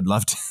tribe would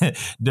love to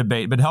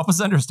debate, but help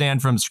us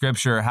understand from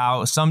Scripture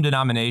how some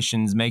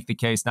denominations make the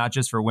case not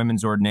just for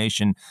women's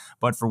ordination,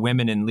 but for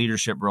women in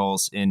leadership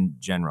roles in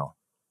general.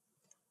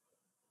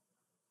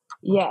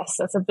 Yes,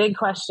 that's a big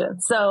question.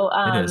 So,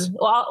 it is.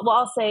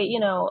 I'll say,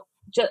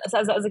 just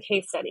as a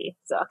case study.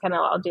 So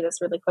I'll do this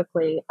really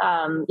quickly.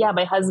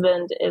 My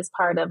husband is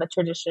part of a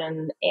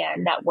tradition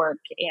and network,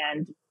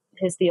 and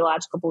his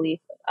theological belief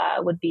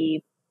would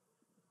be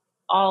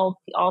all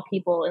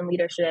people in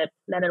leadership,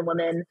 men and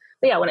women.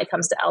 But when it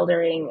comes to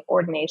eldering,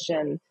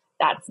 ordination,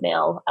 that's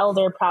male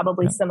elder,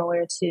 probably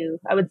similar to,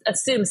 I would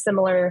assume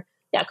similar,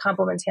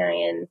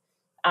 complementarian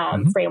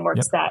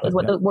frameworks. That is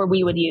what where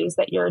we would use,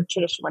 that your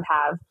tradition would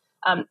have.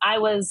 I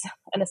was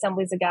an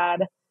Assemblies of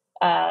God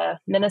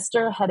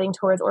minister heading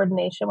towards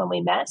ordination when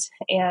we met,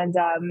 and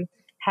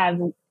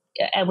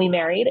we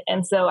married.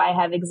 And so I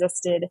have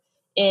existed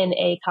in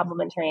a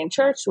complementarian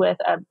church with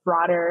a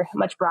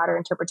much broader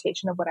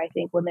interpretation of what I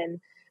think women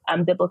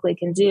biblically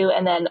can do.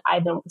 And then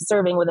I've been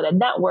serving within a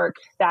network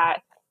that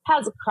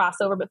has a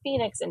crossover, but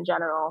Phoenix in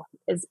general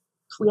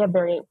we have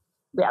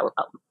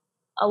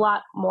a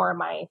lot more of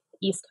my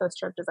East Coast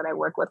churches that I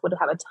work with would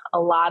have a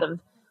lot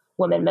of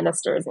women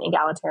ministers, and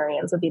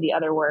egalitarians would be the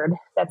other word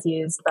that's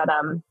used, but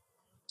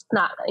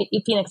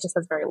Phoenix just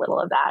has very little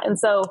of that. And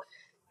so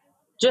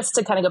just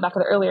to kind of go back to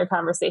the earlier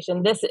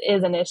conversation, this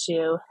is an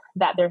issue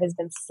that there has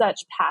been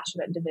such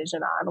passionate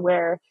division on,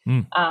 where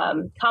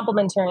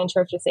complementarian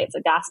churches say it's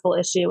a gospel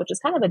issue, which is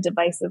kind of a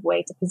divisive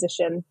way to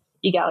position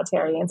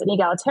egalitarians. And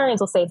egalitarians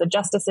will say it's a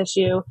justice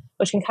issue,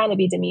 which can kind of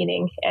be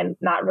demeaning and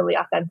not really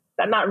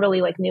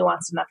like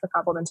nuanced enough for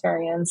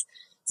complementarians.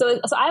 So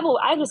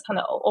I've just kind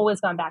of always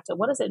gone back to,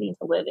 what does it mean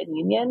to live in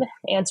union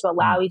and to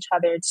allow each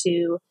other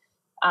to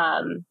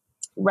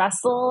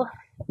wrestle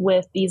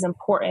with these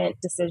important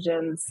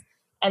decisions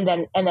and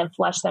then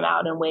flesh them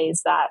out in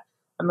ways that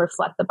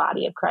reflect the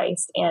body of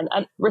Christ, and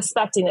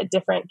respecting that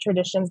different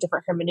traditions,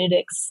 different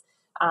hermeneutics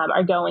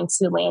are going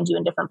to land you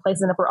in different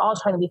places. And if we're all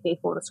trying to be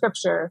faithful to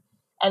Scripture,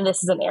 and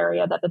this is an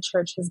area that the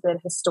church has been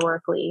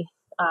historically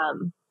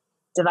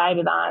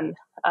divided on,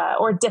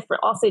 or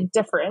different, I'll say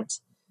different,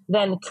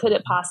 then could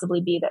it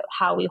possibly be that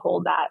how we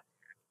hold that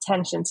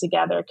tension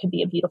together could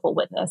be a beautiful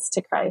witness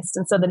to Christ?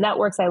 And so the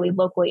networks I lead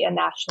locally and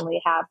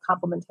nationally have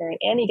complementarian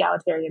and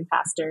egalitarian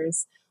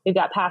pastors. We've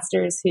got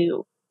pastors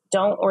who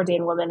don't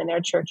ordain women in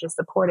their churches,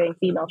 supporting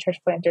female church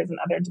planters and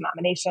other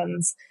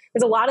denominations.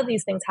 There's a lot of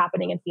these things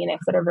happening in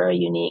Phoenix that are very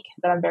unique,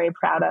 that I'm very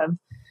proud of.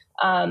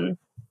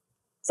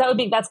 So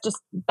that's just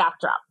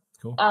backdrop.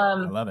 Cool. I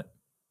love it.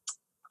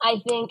 I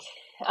think,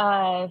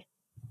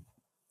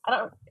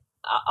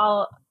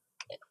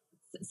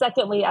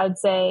 secondly, I would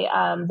say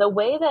the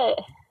way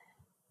that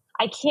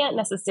I can't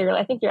necessarily,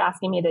 I think you're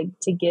asking me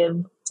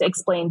to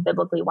explain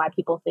biblically why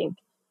people think,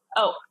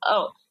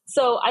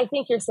 so I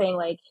think you're saying,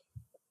 like,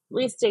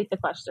 restate the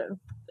question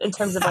in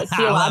terms of like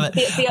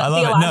theologically.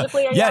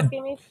 Are you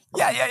asking me?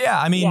 Yeah.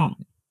 I mean,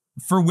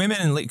 for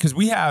women, because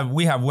we have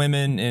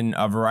women in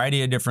a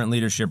variety of different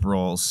leadership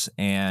roles,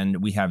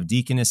 and we have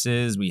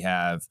deaconesses, we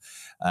have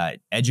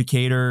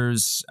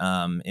educators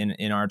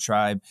in our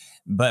tribe,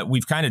 but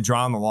we've kind of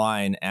drawn the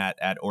line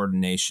at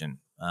ordination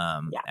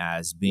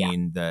as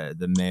being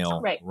the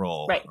male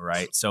role,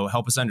 right? So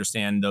help us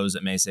understand those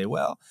that may say,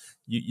 well,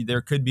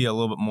 there could be a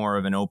little bit more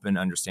of an open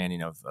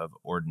understanding of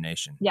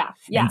ordination. Yeah.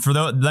 And for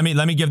those, let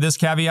me give this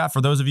caveat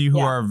for those of you who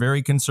are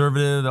very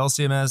conservative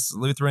LCMS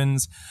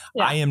Lutherans.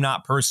 I am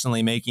not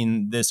personally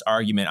making this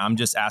argument. I'm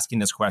just asking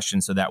this question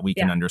so that we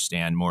can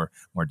understand more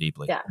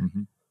deeply. Yeah.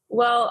 Mm-hmm.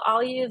 Well,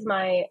 I'll use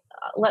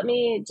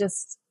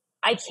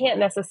I can't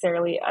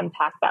necessarily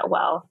unpack that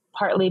well,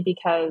 partly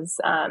because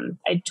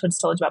I just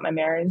told you about my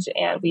marriage,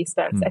 and we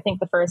spent, I think,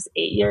 the first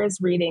 8 years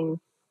reading.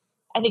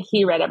 I think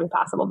he read every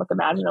possible book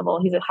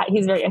imaginable.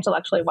 He's very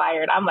intellectually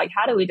wired. I'm like,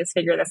 how do we just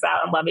figure this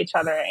out and love each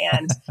other?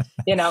 And,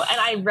 and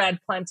I read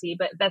plenty,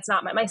 but that's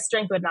not my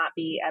strength would not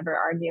be ever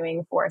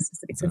arguing for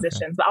specific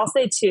positions. But I'll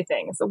say two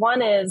things.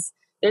 One is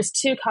there's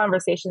two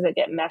conversations that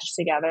get meshed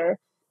together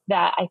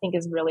that I think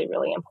is really,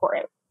 really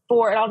important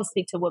and I'll just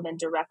speak to women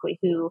directly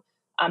who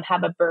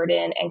have a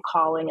burden and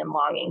calling and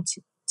longing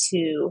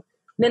to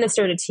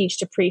minister, to teach,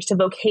 to preach, to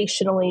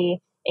vocationally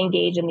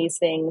engage in these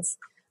things.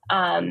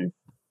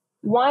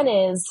 One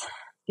is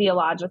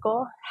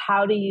theological.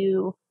 How do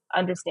you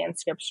understand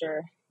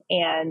scripture,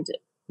 and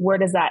where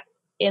does that,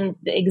 in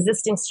the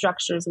existing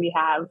structures we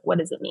have, what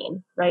does it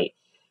mean, right?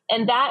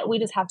 And that we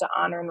just have to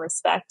honor and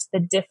respect the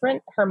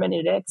different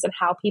hermeneutics and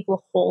how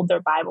people hold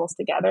their Bibles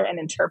together and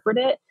interpret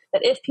it.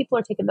 That if people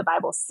are taking the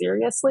Bible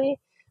seriously,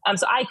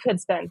 so I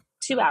could spend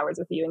 2 hours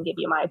with you and give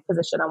you my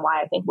position on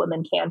why I think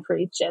women can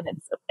preach, and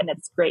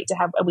it's great to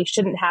have. We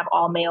shouldn't have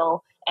all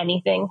male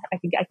anything. I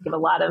could give a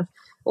lot of.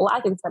 Well, I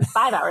could spend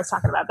 5 hours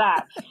talking about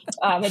that,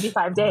 maybe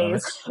 5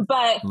 days.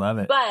 Love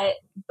it.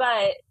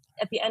 But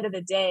at the end of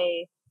the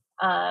day,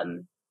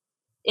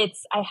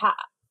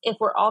 if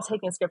we're all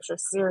taking scripture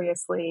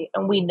seriously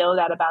and we know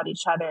that about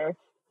each other,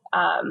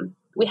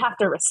 we have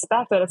to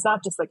respect that. It's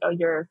not just like, oh,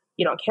 you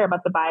don't care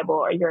about the Bible,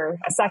 or you're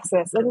a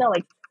sexist. No,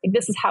 like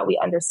this is how we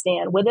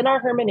understand within our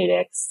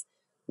hermeneutics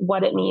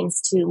what it means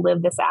to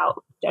live this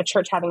out. A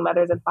church having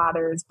mothers and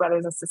fathers,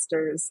 brothers and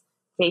sisters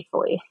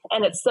faithfully.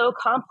 And it's so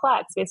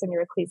complex based on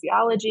your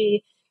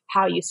ecclesiology,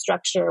 how you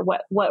structure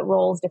what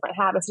roles different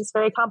have. It's just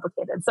very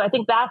complicated. So I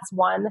think that's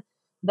one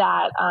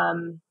that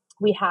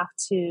we have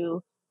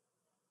to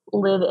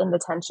live in the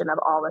tension of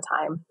all the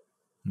time.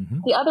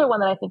 Mm-hmm. The other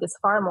one that I think is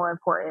far more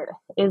important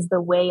is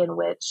the way in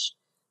which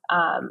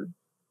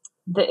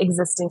the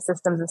existing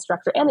systems and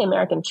structure and the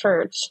American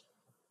church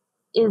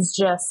is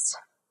just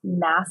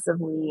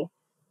massively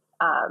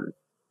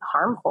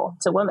harmful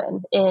to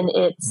women in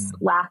its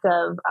lack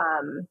of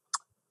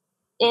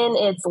in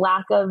its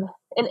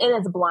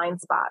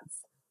blind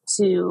spots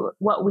to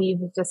what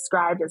we've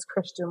described as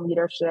Christian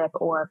leadership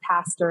or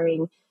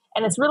pastoring.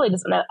 And it's really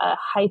just a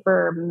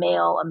hyper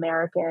male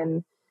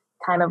American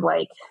kind of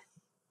like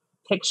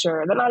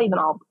picture that not even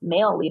all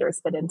male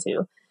leaders fit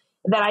into,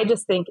 that I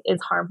just think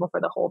is harmful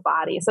for the whole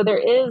body. So there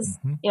is,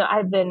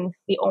 I've been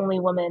the only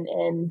woman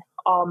in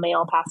all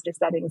male pastor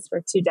settings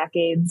for 2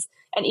 decades.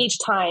 And each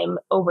time,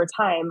 over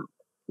time,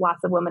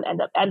 lots of women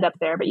end up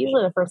there. But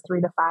usually the first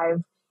 3 to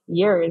 5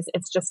 years,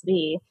 it's just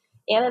me.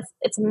 And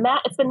it's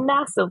been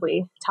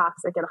massively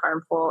toxic and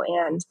harmful,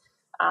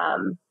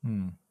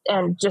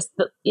 and just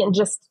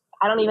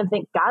I don't even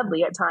think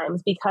godly at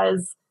times,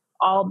 because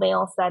all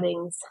male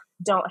settings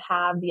don't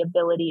have the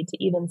ability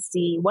to even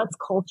see what's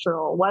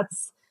cultural,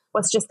 what's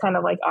just kind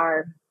of like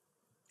our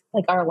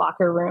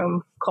locker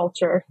room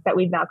culture that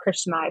we've now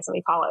Christianized, and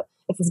we call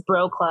it's this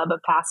bro club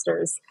of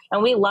pastors,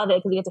 and we love it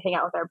because we get to hang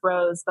out with our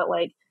bros, but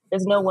like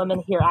there's no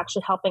women here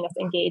actually helping us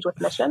engage with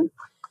mission.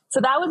 So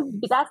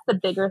that's the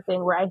bigger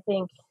thing where I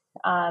think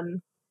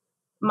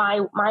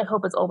my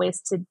hope is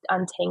always to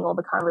untangle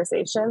the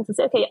conversation, to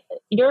say, okay,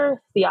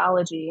 your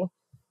theology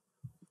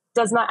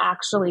does not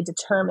actually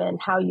determine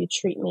how you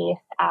treat me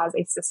as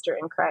a sister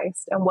in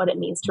Christ and what it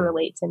means to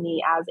relate to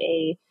me as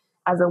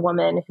a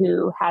woman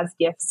who has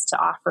gifts to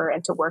offer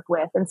and to work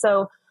with. And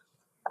so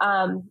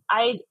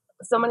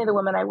so many of the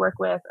women I work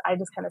with, I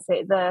just kind of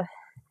say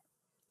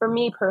for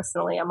me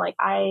personally, I'm like,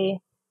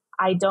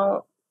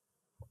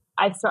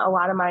 I've spent a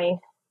lot of my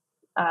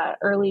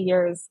early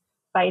years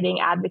fighting,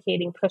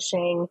 advocating,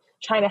 pushing,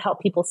 trying to help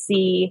people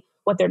see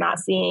what they're not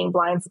seeing,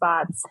 blind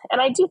spots. And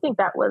I do think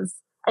that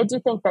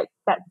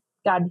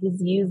God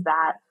has used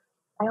that.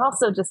 I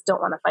also just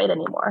don't want to fight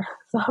anymore.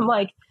 So I'm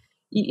like,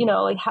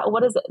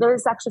 what is it?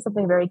 There's actually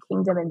something very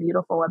kingdom and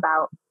beautiful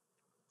about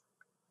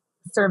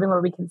serving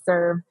where we can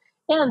serve.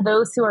 And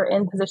those who are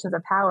in positions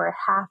of power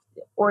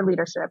or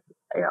leadership,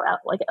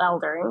 like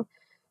eldering,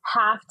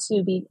 have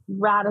to be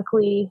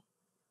radically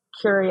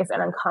curious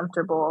and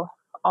uncomfortable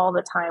all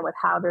the time with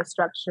how their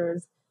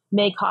structures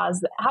and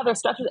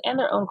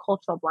their own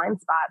cultural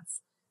blind spots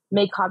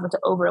may cause them to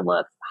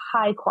overlook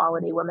high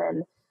quality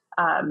women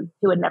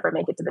who would never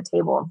make it to the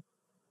table.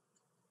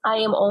 I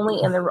am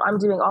I'm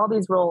doing all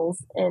these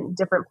roles in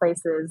different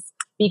places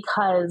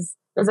because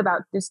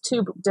there's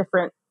 2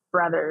 different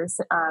brothers,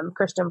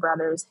 Christian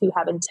brothers, who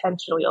have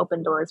intentionally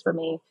opened doors for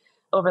me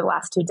over the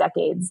last 2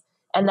 decades.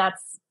 And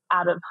that's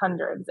out of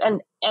hundreds.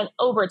 And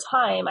over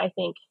time, I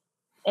think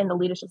in the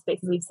leadership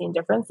spaces, we've seen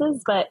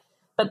differences, but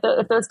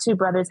if those 2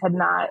 brothers had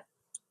not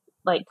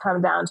like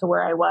come down to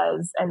where I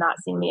was and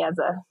not seen me as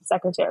a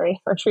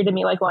secretary or treated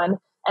me like one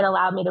and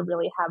allowed me to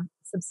really have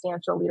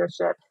substantial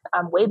leadership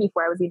way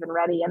before I was even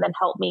ready, and then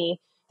helped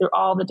me through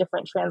all the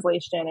different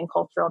translation and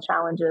cultural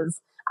challenges,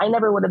 I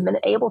never would have been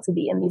able to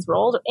be in these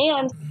roles.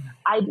 And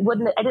I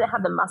didn't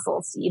have the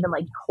muscles to even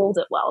like hold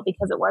it well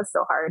because it was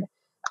so hard.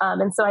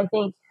 And so I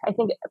think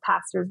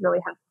pastors really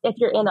have, if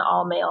you're in an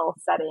all male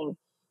setting,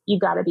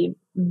 you've got to be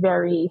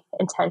very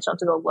intentional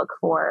to go look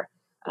for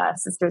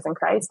sisters in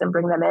Christ and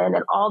bring them in,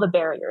 and all the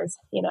barriers,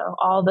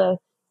 all the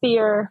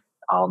fear,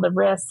 all the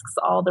risks,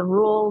 all the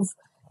rules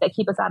that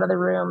keep us out of the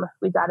room.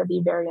 We've got to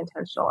be very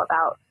intentional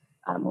about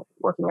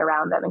working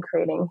around them and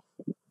creating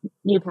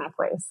new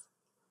pathways.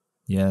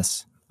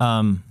 Yes.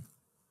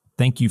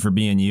 Thank you for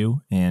being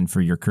you and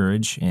for your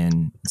courage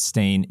and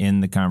staying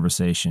in the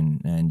conversation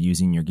and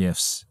using your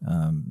gifts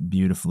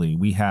beautifully.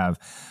 We have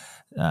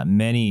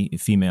many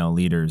female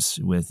leaders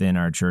within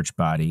our church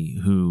body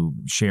who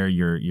share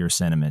your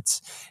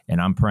sentiments.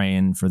 And I'm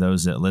praying for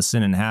those that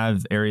listen and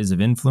have areas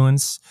of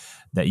influence,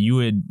 that you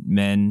would,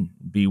 men,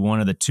 be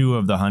one of the 2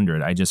 of the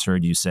 100, I just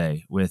heard you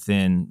say,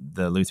 within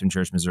the Lutheran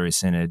Church Missouri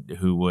Synod,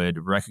 who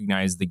would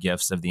recognize the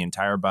gifts of the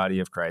entire body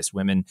of Christ,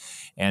 women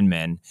and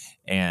men,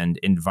 and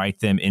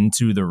invite them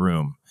into the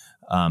room.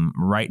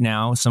 Right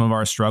now, some of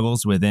our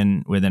struggles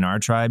within our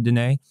tribe,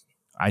 Dennae,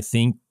 I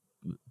think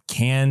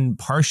can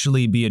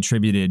partially be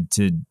attributed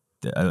to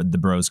the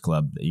Bros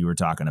Club that you were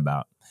talking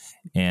about,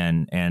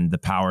 and the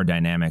power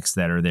dynamics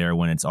that are there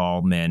when it's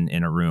all men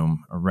in a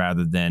room,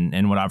 rather than,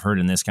 and what I've heard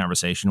in this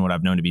conversation, what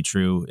I've known to be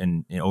true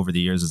and over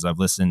the years as I've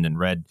listened and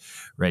read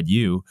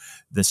you,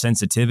 the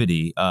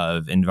sensitivity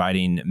of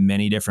inviting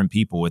many different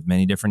people with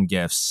many different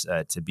gifts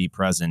to be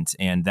present.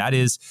 And that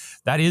is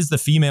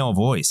the female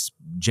voice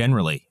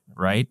generally,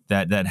 right?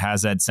 That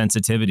has that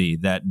sensitivity,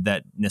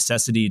 that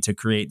necessity to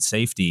create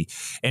safety.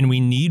 And we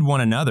need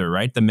one another,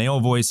 right? The male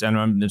voice, and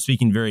I'm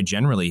speaking very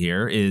generally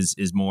here, is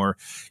more,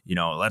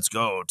 let's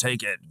go,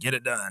 take it, get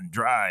it done,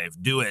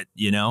 drive, do it,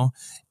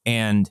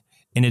 and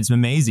it's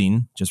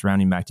amazing, just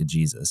rounding back to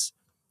Jesus,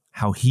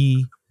 how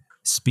he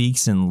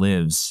speaks and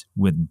lives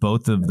with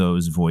both of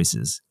those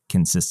voices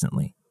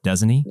consistently,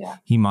 doesn't he? Yeah.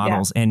 He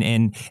models,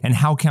 and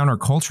how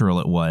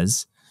countercultural it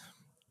was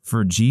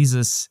for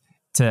Jesus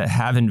to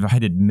have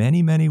invited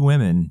many, many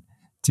women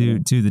to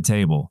the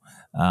table.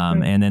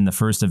 And then the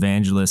first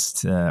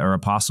evangelist or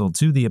apostle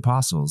to the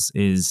apostles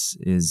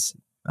is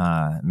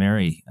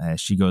Mary.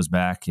 She goes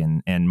back,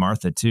 and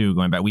Martha too,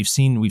 going back. We've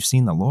seen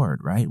the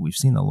Lord, right? We've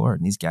seen the Lord.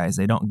 And these guys,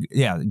 they don't,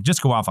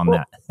 just go off on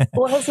that.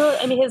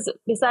 his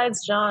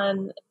besides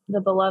John,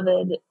 the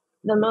beloved,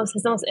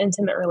 his most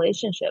intimate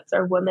relationships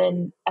are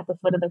women at the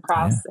foot of the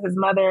cross. Yeah, his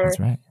mother, that's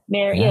right.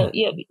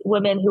 Mary,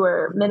 women who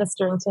are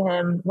ministering to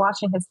him,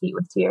 washing his feet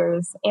with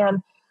tears. And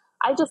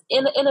I just,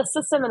 in a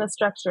system and a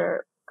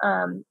structure,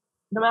 no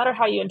matter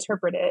how you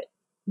interpret it,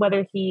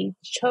 whether he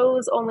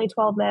chose only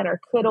 12 men or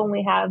could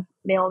only have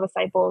male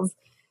disciples,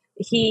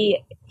 he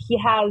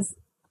has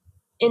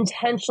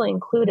intentionally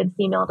included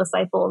female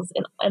disciples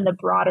in the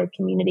broader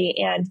community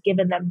and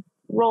given them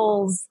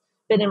roles,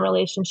 been in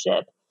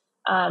relationship,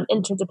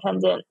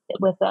 interdependent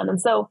with them.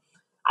 And so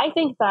I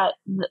think that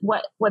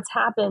what's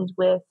happened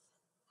with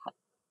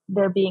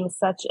there being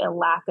such a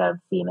lack of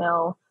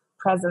female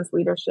presence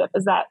leadership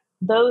is that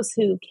those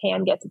who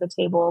can get to the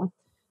table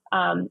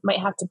might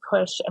have to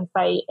push and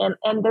fight.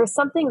 And there's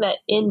something that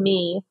in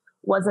me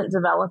wasn't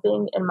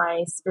developing in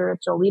my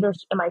spiritual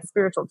leadership, in my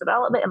spiritual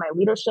development, in my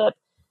leadership,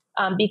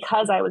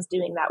 because I was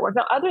doing that work.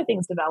 Now, other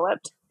things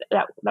developed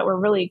that were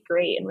really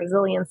great, and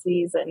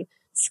resiliencies and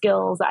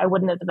skills that I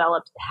wouldn't have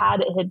developed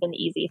had it had been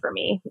easy for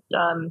me.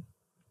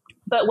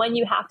 But when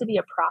you have to be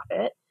a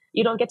prophet,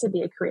 you don't get to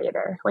be a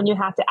creator. When you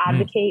have to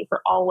advocate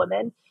for all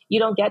women, you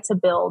don't get to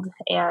build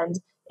and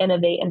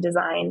innovate and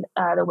design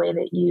the way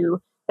that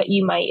you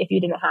might if you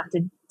didn't have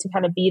to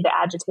kind of be the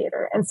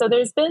agitator. And so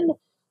there's been,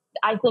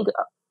 I think,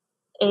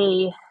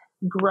 a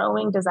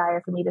growing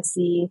desire for me to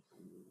see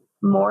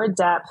more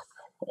depth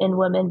in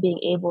women being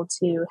able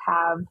to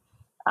have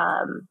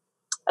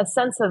a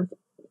sense of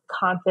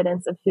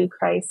confidence of who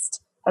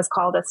Christ has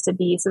called us to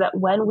be, so that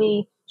when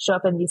we show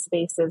up in these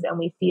spaces and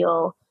we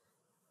feel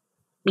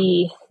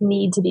the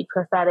need to be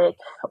prophetic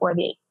or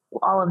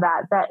all of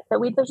that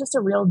there's just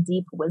a real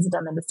deep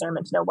wisdom and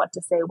discernment to know what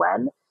to say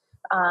when,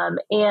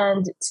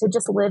 and to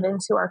just live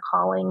into our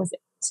callings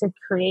to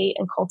create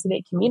and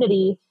cultivate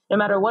community, no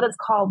matter what it's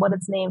called, what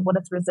it's named, what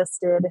it's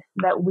resisted,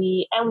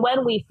 and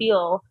when we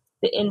feel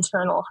the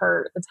internal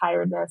hurt, the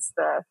tiredness,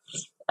 the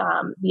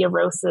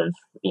erosive,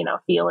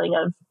 feeling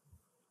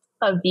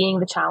of being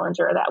the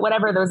challenger, that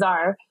whatever those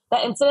are,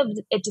 that instead of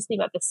it just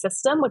being about the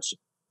system, which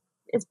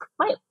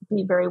might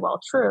be very well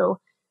true,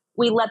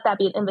 we let that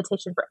be an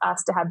invitation for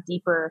us to have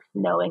deeper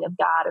knowing of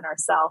God and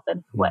ourselves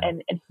and what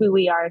and who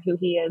we are and who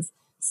He is.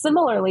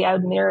 Similarly, I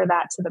would mirror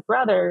that to the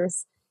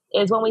brothers.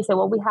 Is when we say,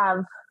 well, we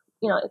have,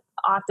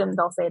 often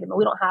they'll say to me,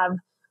 we don't have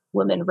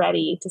women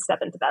ready to step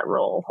into that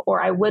role,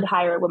 or I would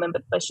hire a woman,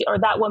 but or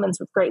that woman's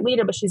a great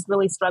leader, but she's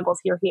really struggles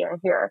here, and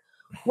here.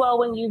 Well,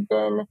 when you've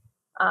been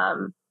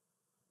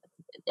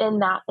in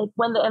that,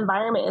 when the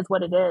environment is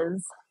what it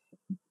is,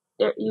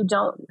 you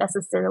don't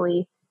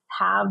necessarily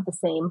have the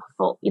same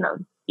full, you're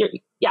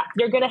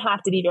going to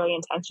have to be very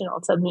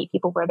intentional to meet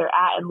people where they're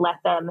at and let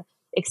them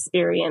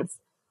experience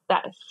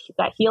that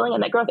healing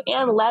and that growth,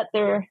 and let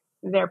their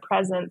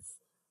presence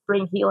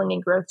bring healing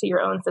and growth to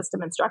your own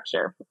system and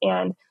structure.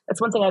 And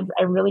that's one thing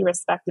I really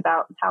respect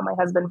about how my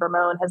husband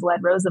Vermone has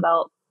led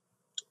Roosevelt,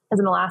 is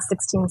in the last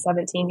 16,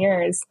 17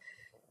 years,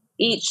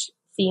 each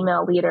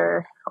female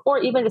leader, or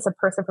even just a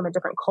person from a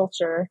different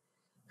culture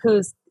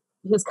who's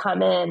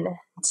come in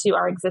to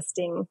our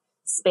existing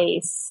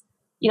space,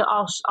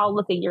 I'll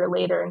look a year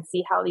later and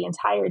see how the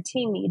entire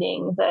team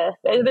meeting,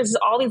 there's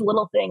all these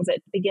little things that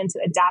begin to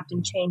adapt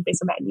and change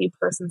based on that new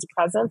person's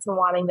presence and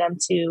wanting them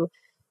to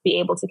be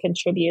able to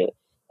contribute.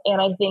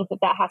 And I think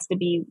that has to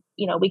be,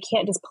 we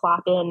can't just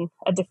plop in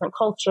a different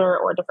culture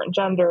or a different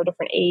gender, a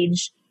different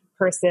age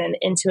person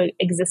into an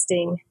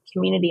existing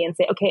community and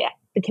say, okay,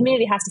 the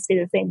community has to stay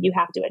the same. You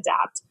have to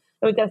adapt.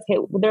 And we've got to say,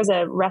 there's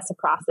a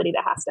reciprocity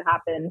that has to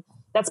happen.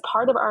 That's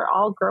part of our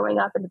all growing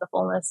up into the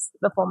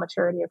full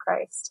maturity of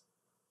Christ.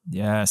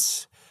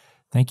 Yes.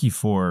 Thank you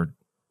for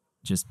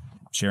just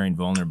sharing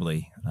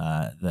vulnerably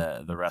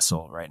the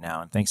wrestle right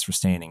now. And thanks for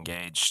staying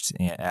engaged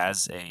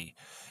as a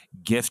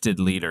gifted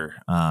leader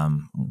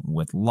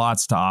with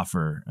lots to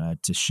offer,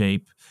 to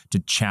shape, to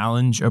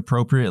challenge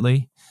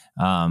appropriately,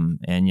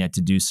 and yet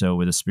to do so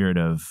with a spirit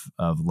of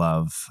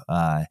love.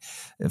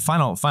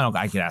 Final,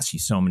 I could ask you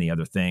so many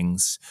other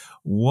things.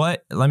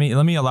 Let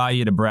me allow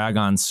you to brag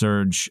on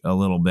Surge a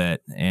little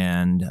bit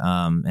and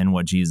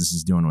what Jesus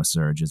is doing with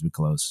Surge as we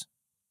close.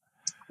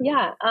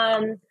 Yeah.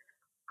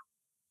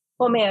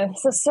 Well, man,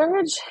 so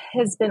Surge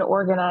has been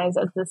organized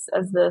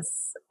as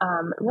this,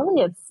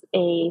 really it's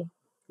a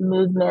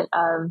movement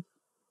of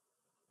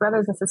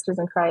brothers and sisters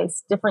in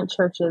Christ, different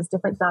churches,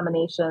 different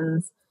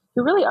denominations,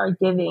 who really are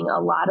giving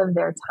a lot of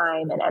their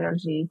time and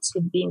energy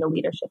to being the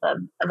leadership of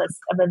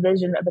a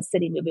vision of a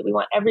city movement. We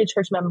want every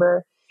church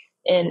member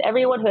and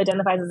everyone who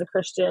identifies as a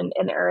Christian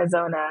in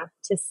Arizona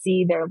to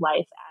see their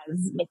life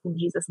as making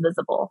Jesus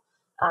visible,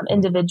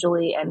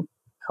 individually and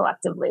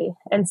collectively.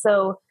 And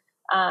so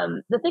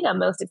the thing I'm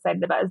most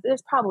excited about is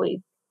there's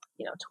probably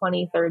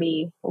 20,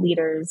 30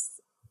 leaders,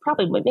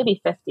 probably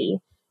maybe 50,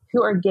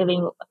 who are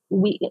giving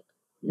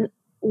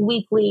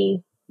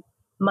weekly,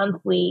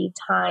 monthly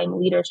time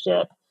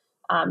leadership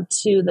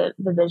to the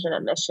vision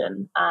and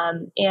mission.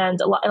 And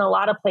in a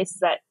lot of places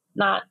that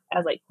not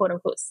as like quote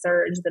unquote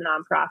Surge, the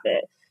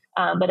nonprofit,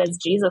 but as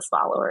Jesus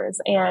followers.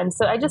 And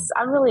so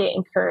I'm really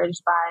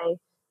encouraged by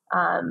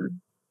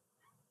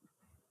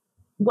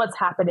what's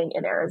happening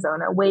in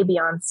Arizona, way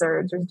beyond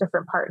Surge. There's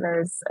different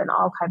partners and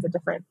all kinds of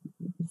different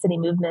city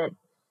movement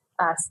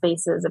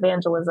spaces,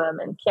 evangelism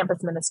and campus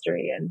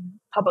ministry and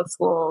public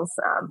schools,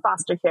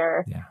 foster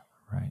care. Yeah,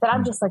 right. That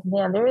I'm just like,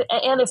 man, there's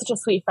such a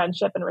sweet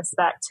friendship and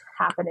respect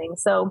happening.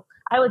 So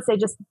I would say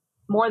just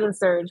more than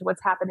Surge,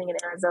 what's happening in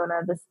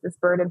Arizona, this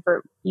burden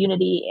for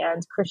unity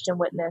and Christian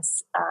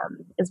witness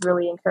is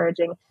really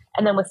encouraging.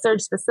 And then with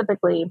Surge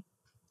specifically,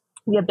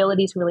 the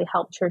ability to really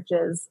help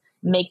churches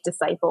make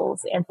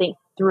disciples and think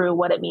through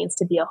what it means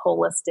to be a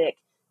holistic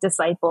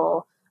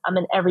disciple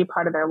in every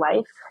part of their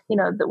life.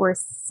 That we're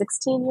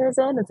 16 years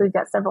in, and so we've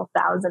got several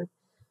thousand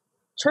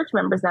church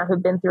members now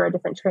who've been through our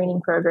different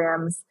training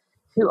programs,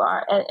 who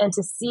are, and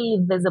to see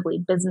visibly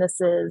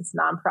businesses,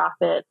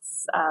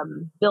 nonprofits,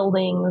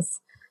 buildings,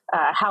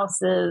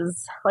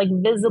 houses, like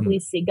visibly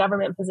see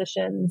government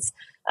positions.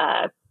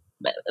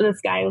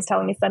 This guy was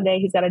telling me Sunday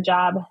he's got a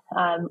job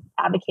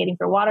advocating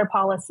for water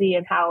policy,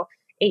 and how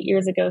 8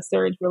 years ago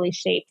Surge really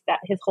shaped that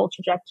his whole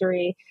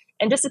trajectory.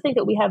 And just to think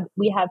that we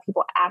have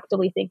people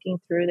actively thinking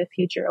through the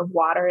future of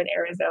water in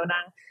Arizona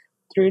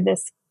through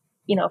this,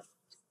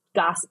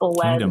 gospel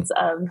lens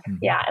of,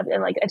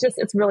 and like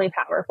it's really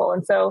powerful.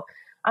 And so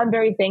I'm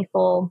very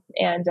thankful,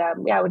 and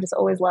I would just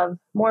always love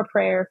more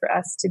prayer for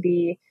us to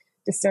be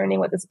discerning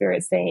what the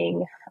Spirit's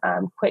saying,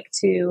 quick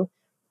to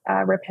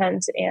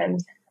repent and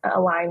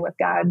align with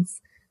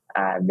God's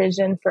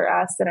vision for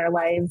us in our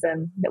lives,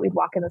 and that we'd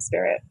walk in the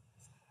Spirit.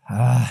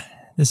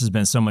 This has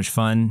been so much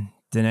fun,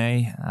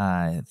 Dennae.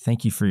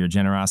 Thank you for your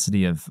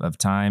generosity of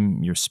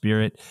time, your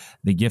spirit,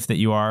 the gift that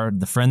you are,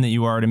 the friend that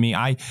you are to me.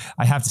 I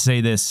have to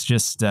say this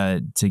just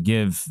to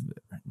give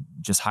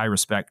just high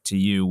respect to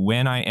you.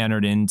 When I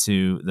entered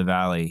into the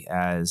Valley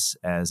as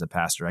a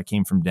pastor, I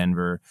came from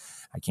Denver.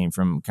 I came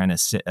from kind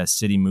of a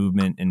city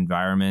movement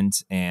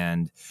environment,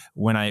 and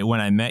when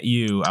I met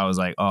you, I was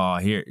like, oh,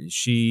 here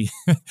she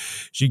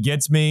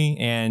gets me,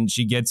 and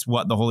she gets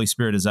what the Holy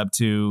Spirit is up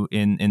to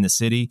in the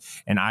city.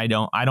 And I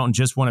don't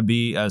just want to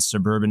be a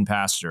suburban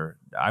pastor.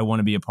 I want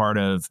to be a part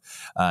of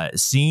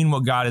seeing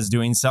what God is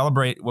doing,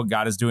 celebrate what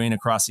God is doing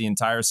across the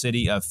entire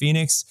city of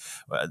Phoenix.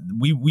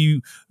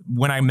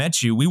 When I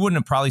met you, we wouldn't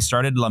have probably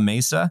started La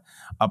Mesa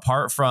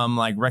apart from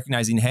like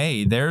recognizing,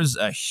 hey, there's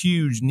a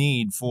huge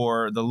need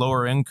for the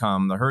lower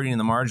income, the hurting and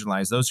the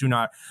marginalized, those who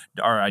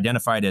are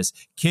identified as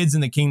kids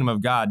in the kingdom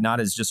of God, not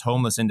as just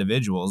homeless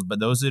individuals, but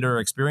those that are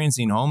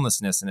experiencing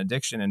homelessness and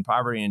addiction and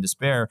poverty and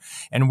despair.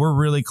 And we're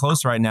really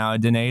close right now,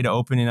 Dennae, to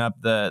opening up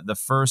the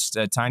first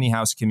tiny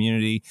house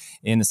community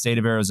in the state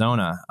of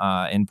Arizona,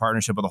 in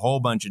partnership with a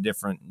whole bunch of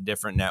different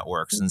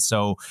networks. And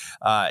so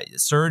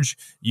Surge,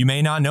 you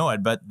may not know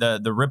it, but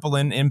the ripple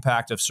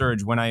impact of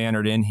Surge when I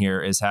entered in here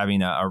is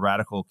having a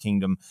radical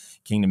kingdom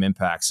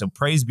impact. So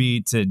praise be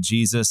to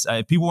Jesus.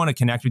 If people want to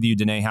connect with you,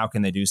 Dennae, how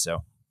can they do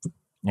so?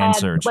 And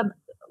Surge.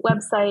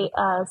 Website,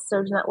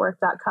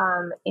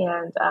 surgenetwork.com.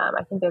 And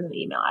I think there's an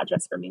email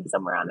address for me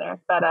somewhere on there,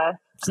 but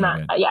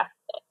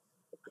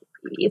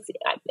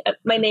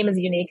my name is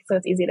unique, so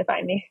it's easy to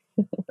find me.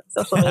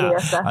 Social media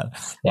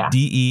stuff. Yeah.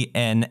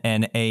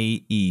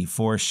 Dennae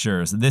for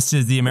sure. So this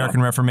is the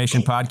American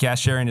Reformation Podcast.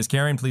 Sharing is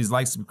caring. Please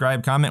like,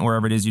 subscribe, comment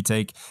wherever it is you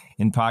take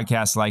in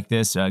podcasts like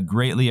this.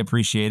 Greatly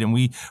appreciate it. And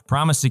we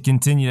promise to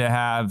continue to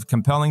have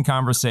compelling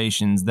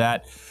conversations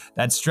that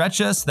stretch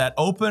us, that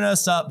open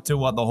us up to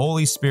what the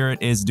Holy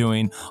Spirit is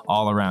doing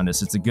all around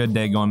us. It's a good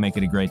day. Go and make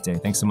it a great day.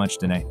 Thanks so much,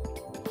 Dennae.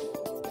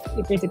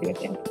 Great to be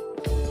with you.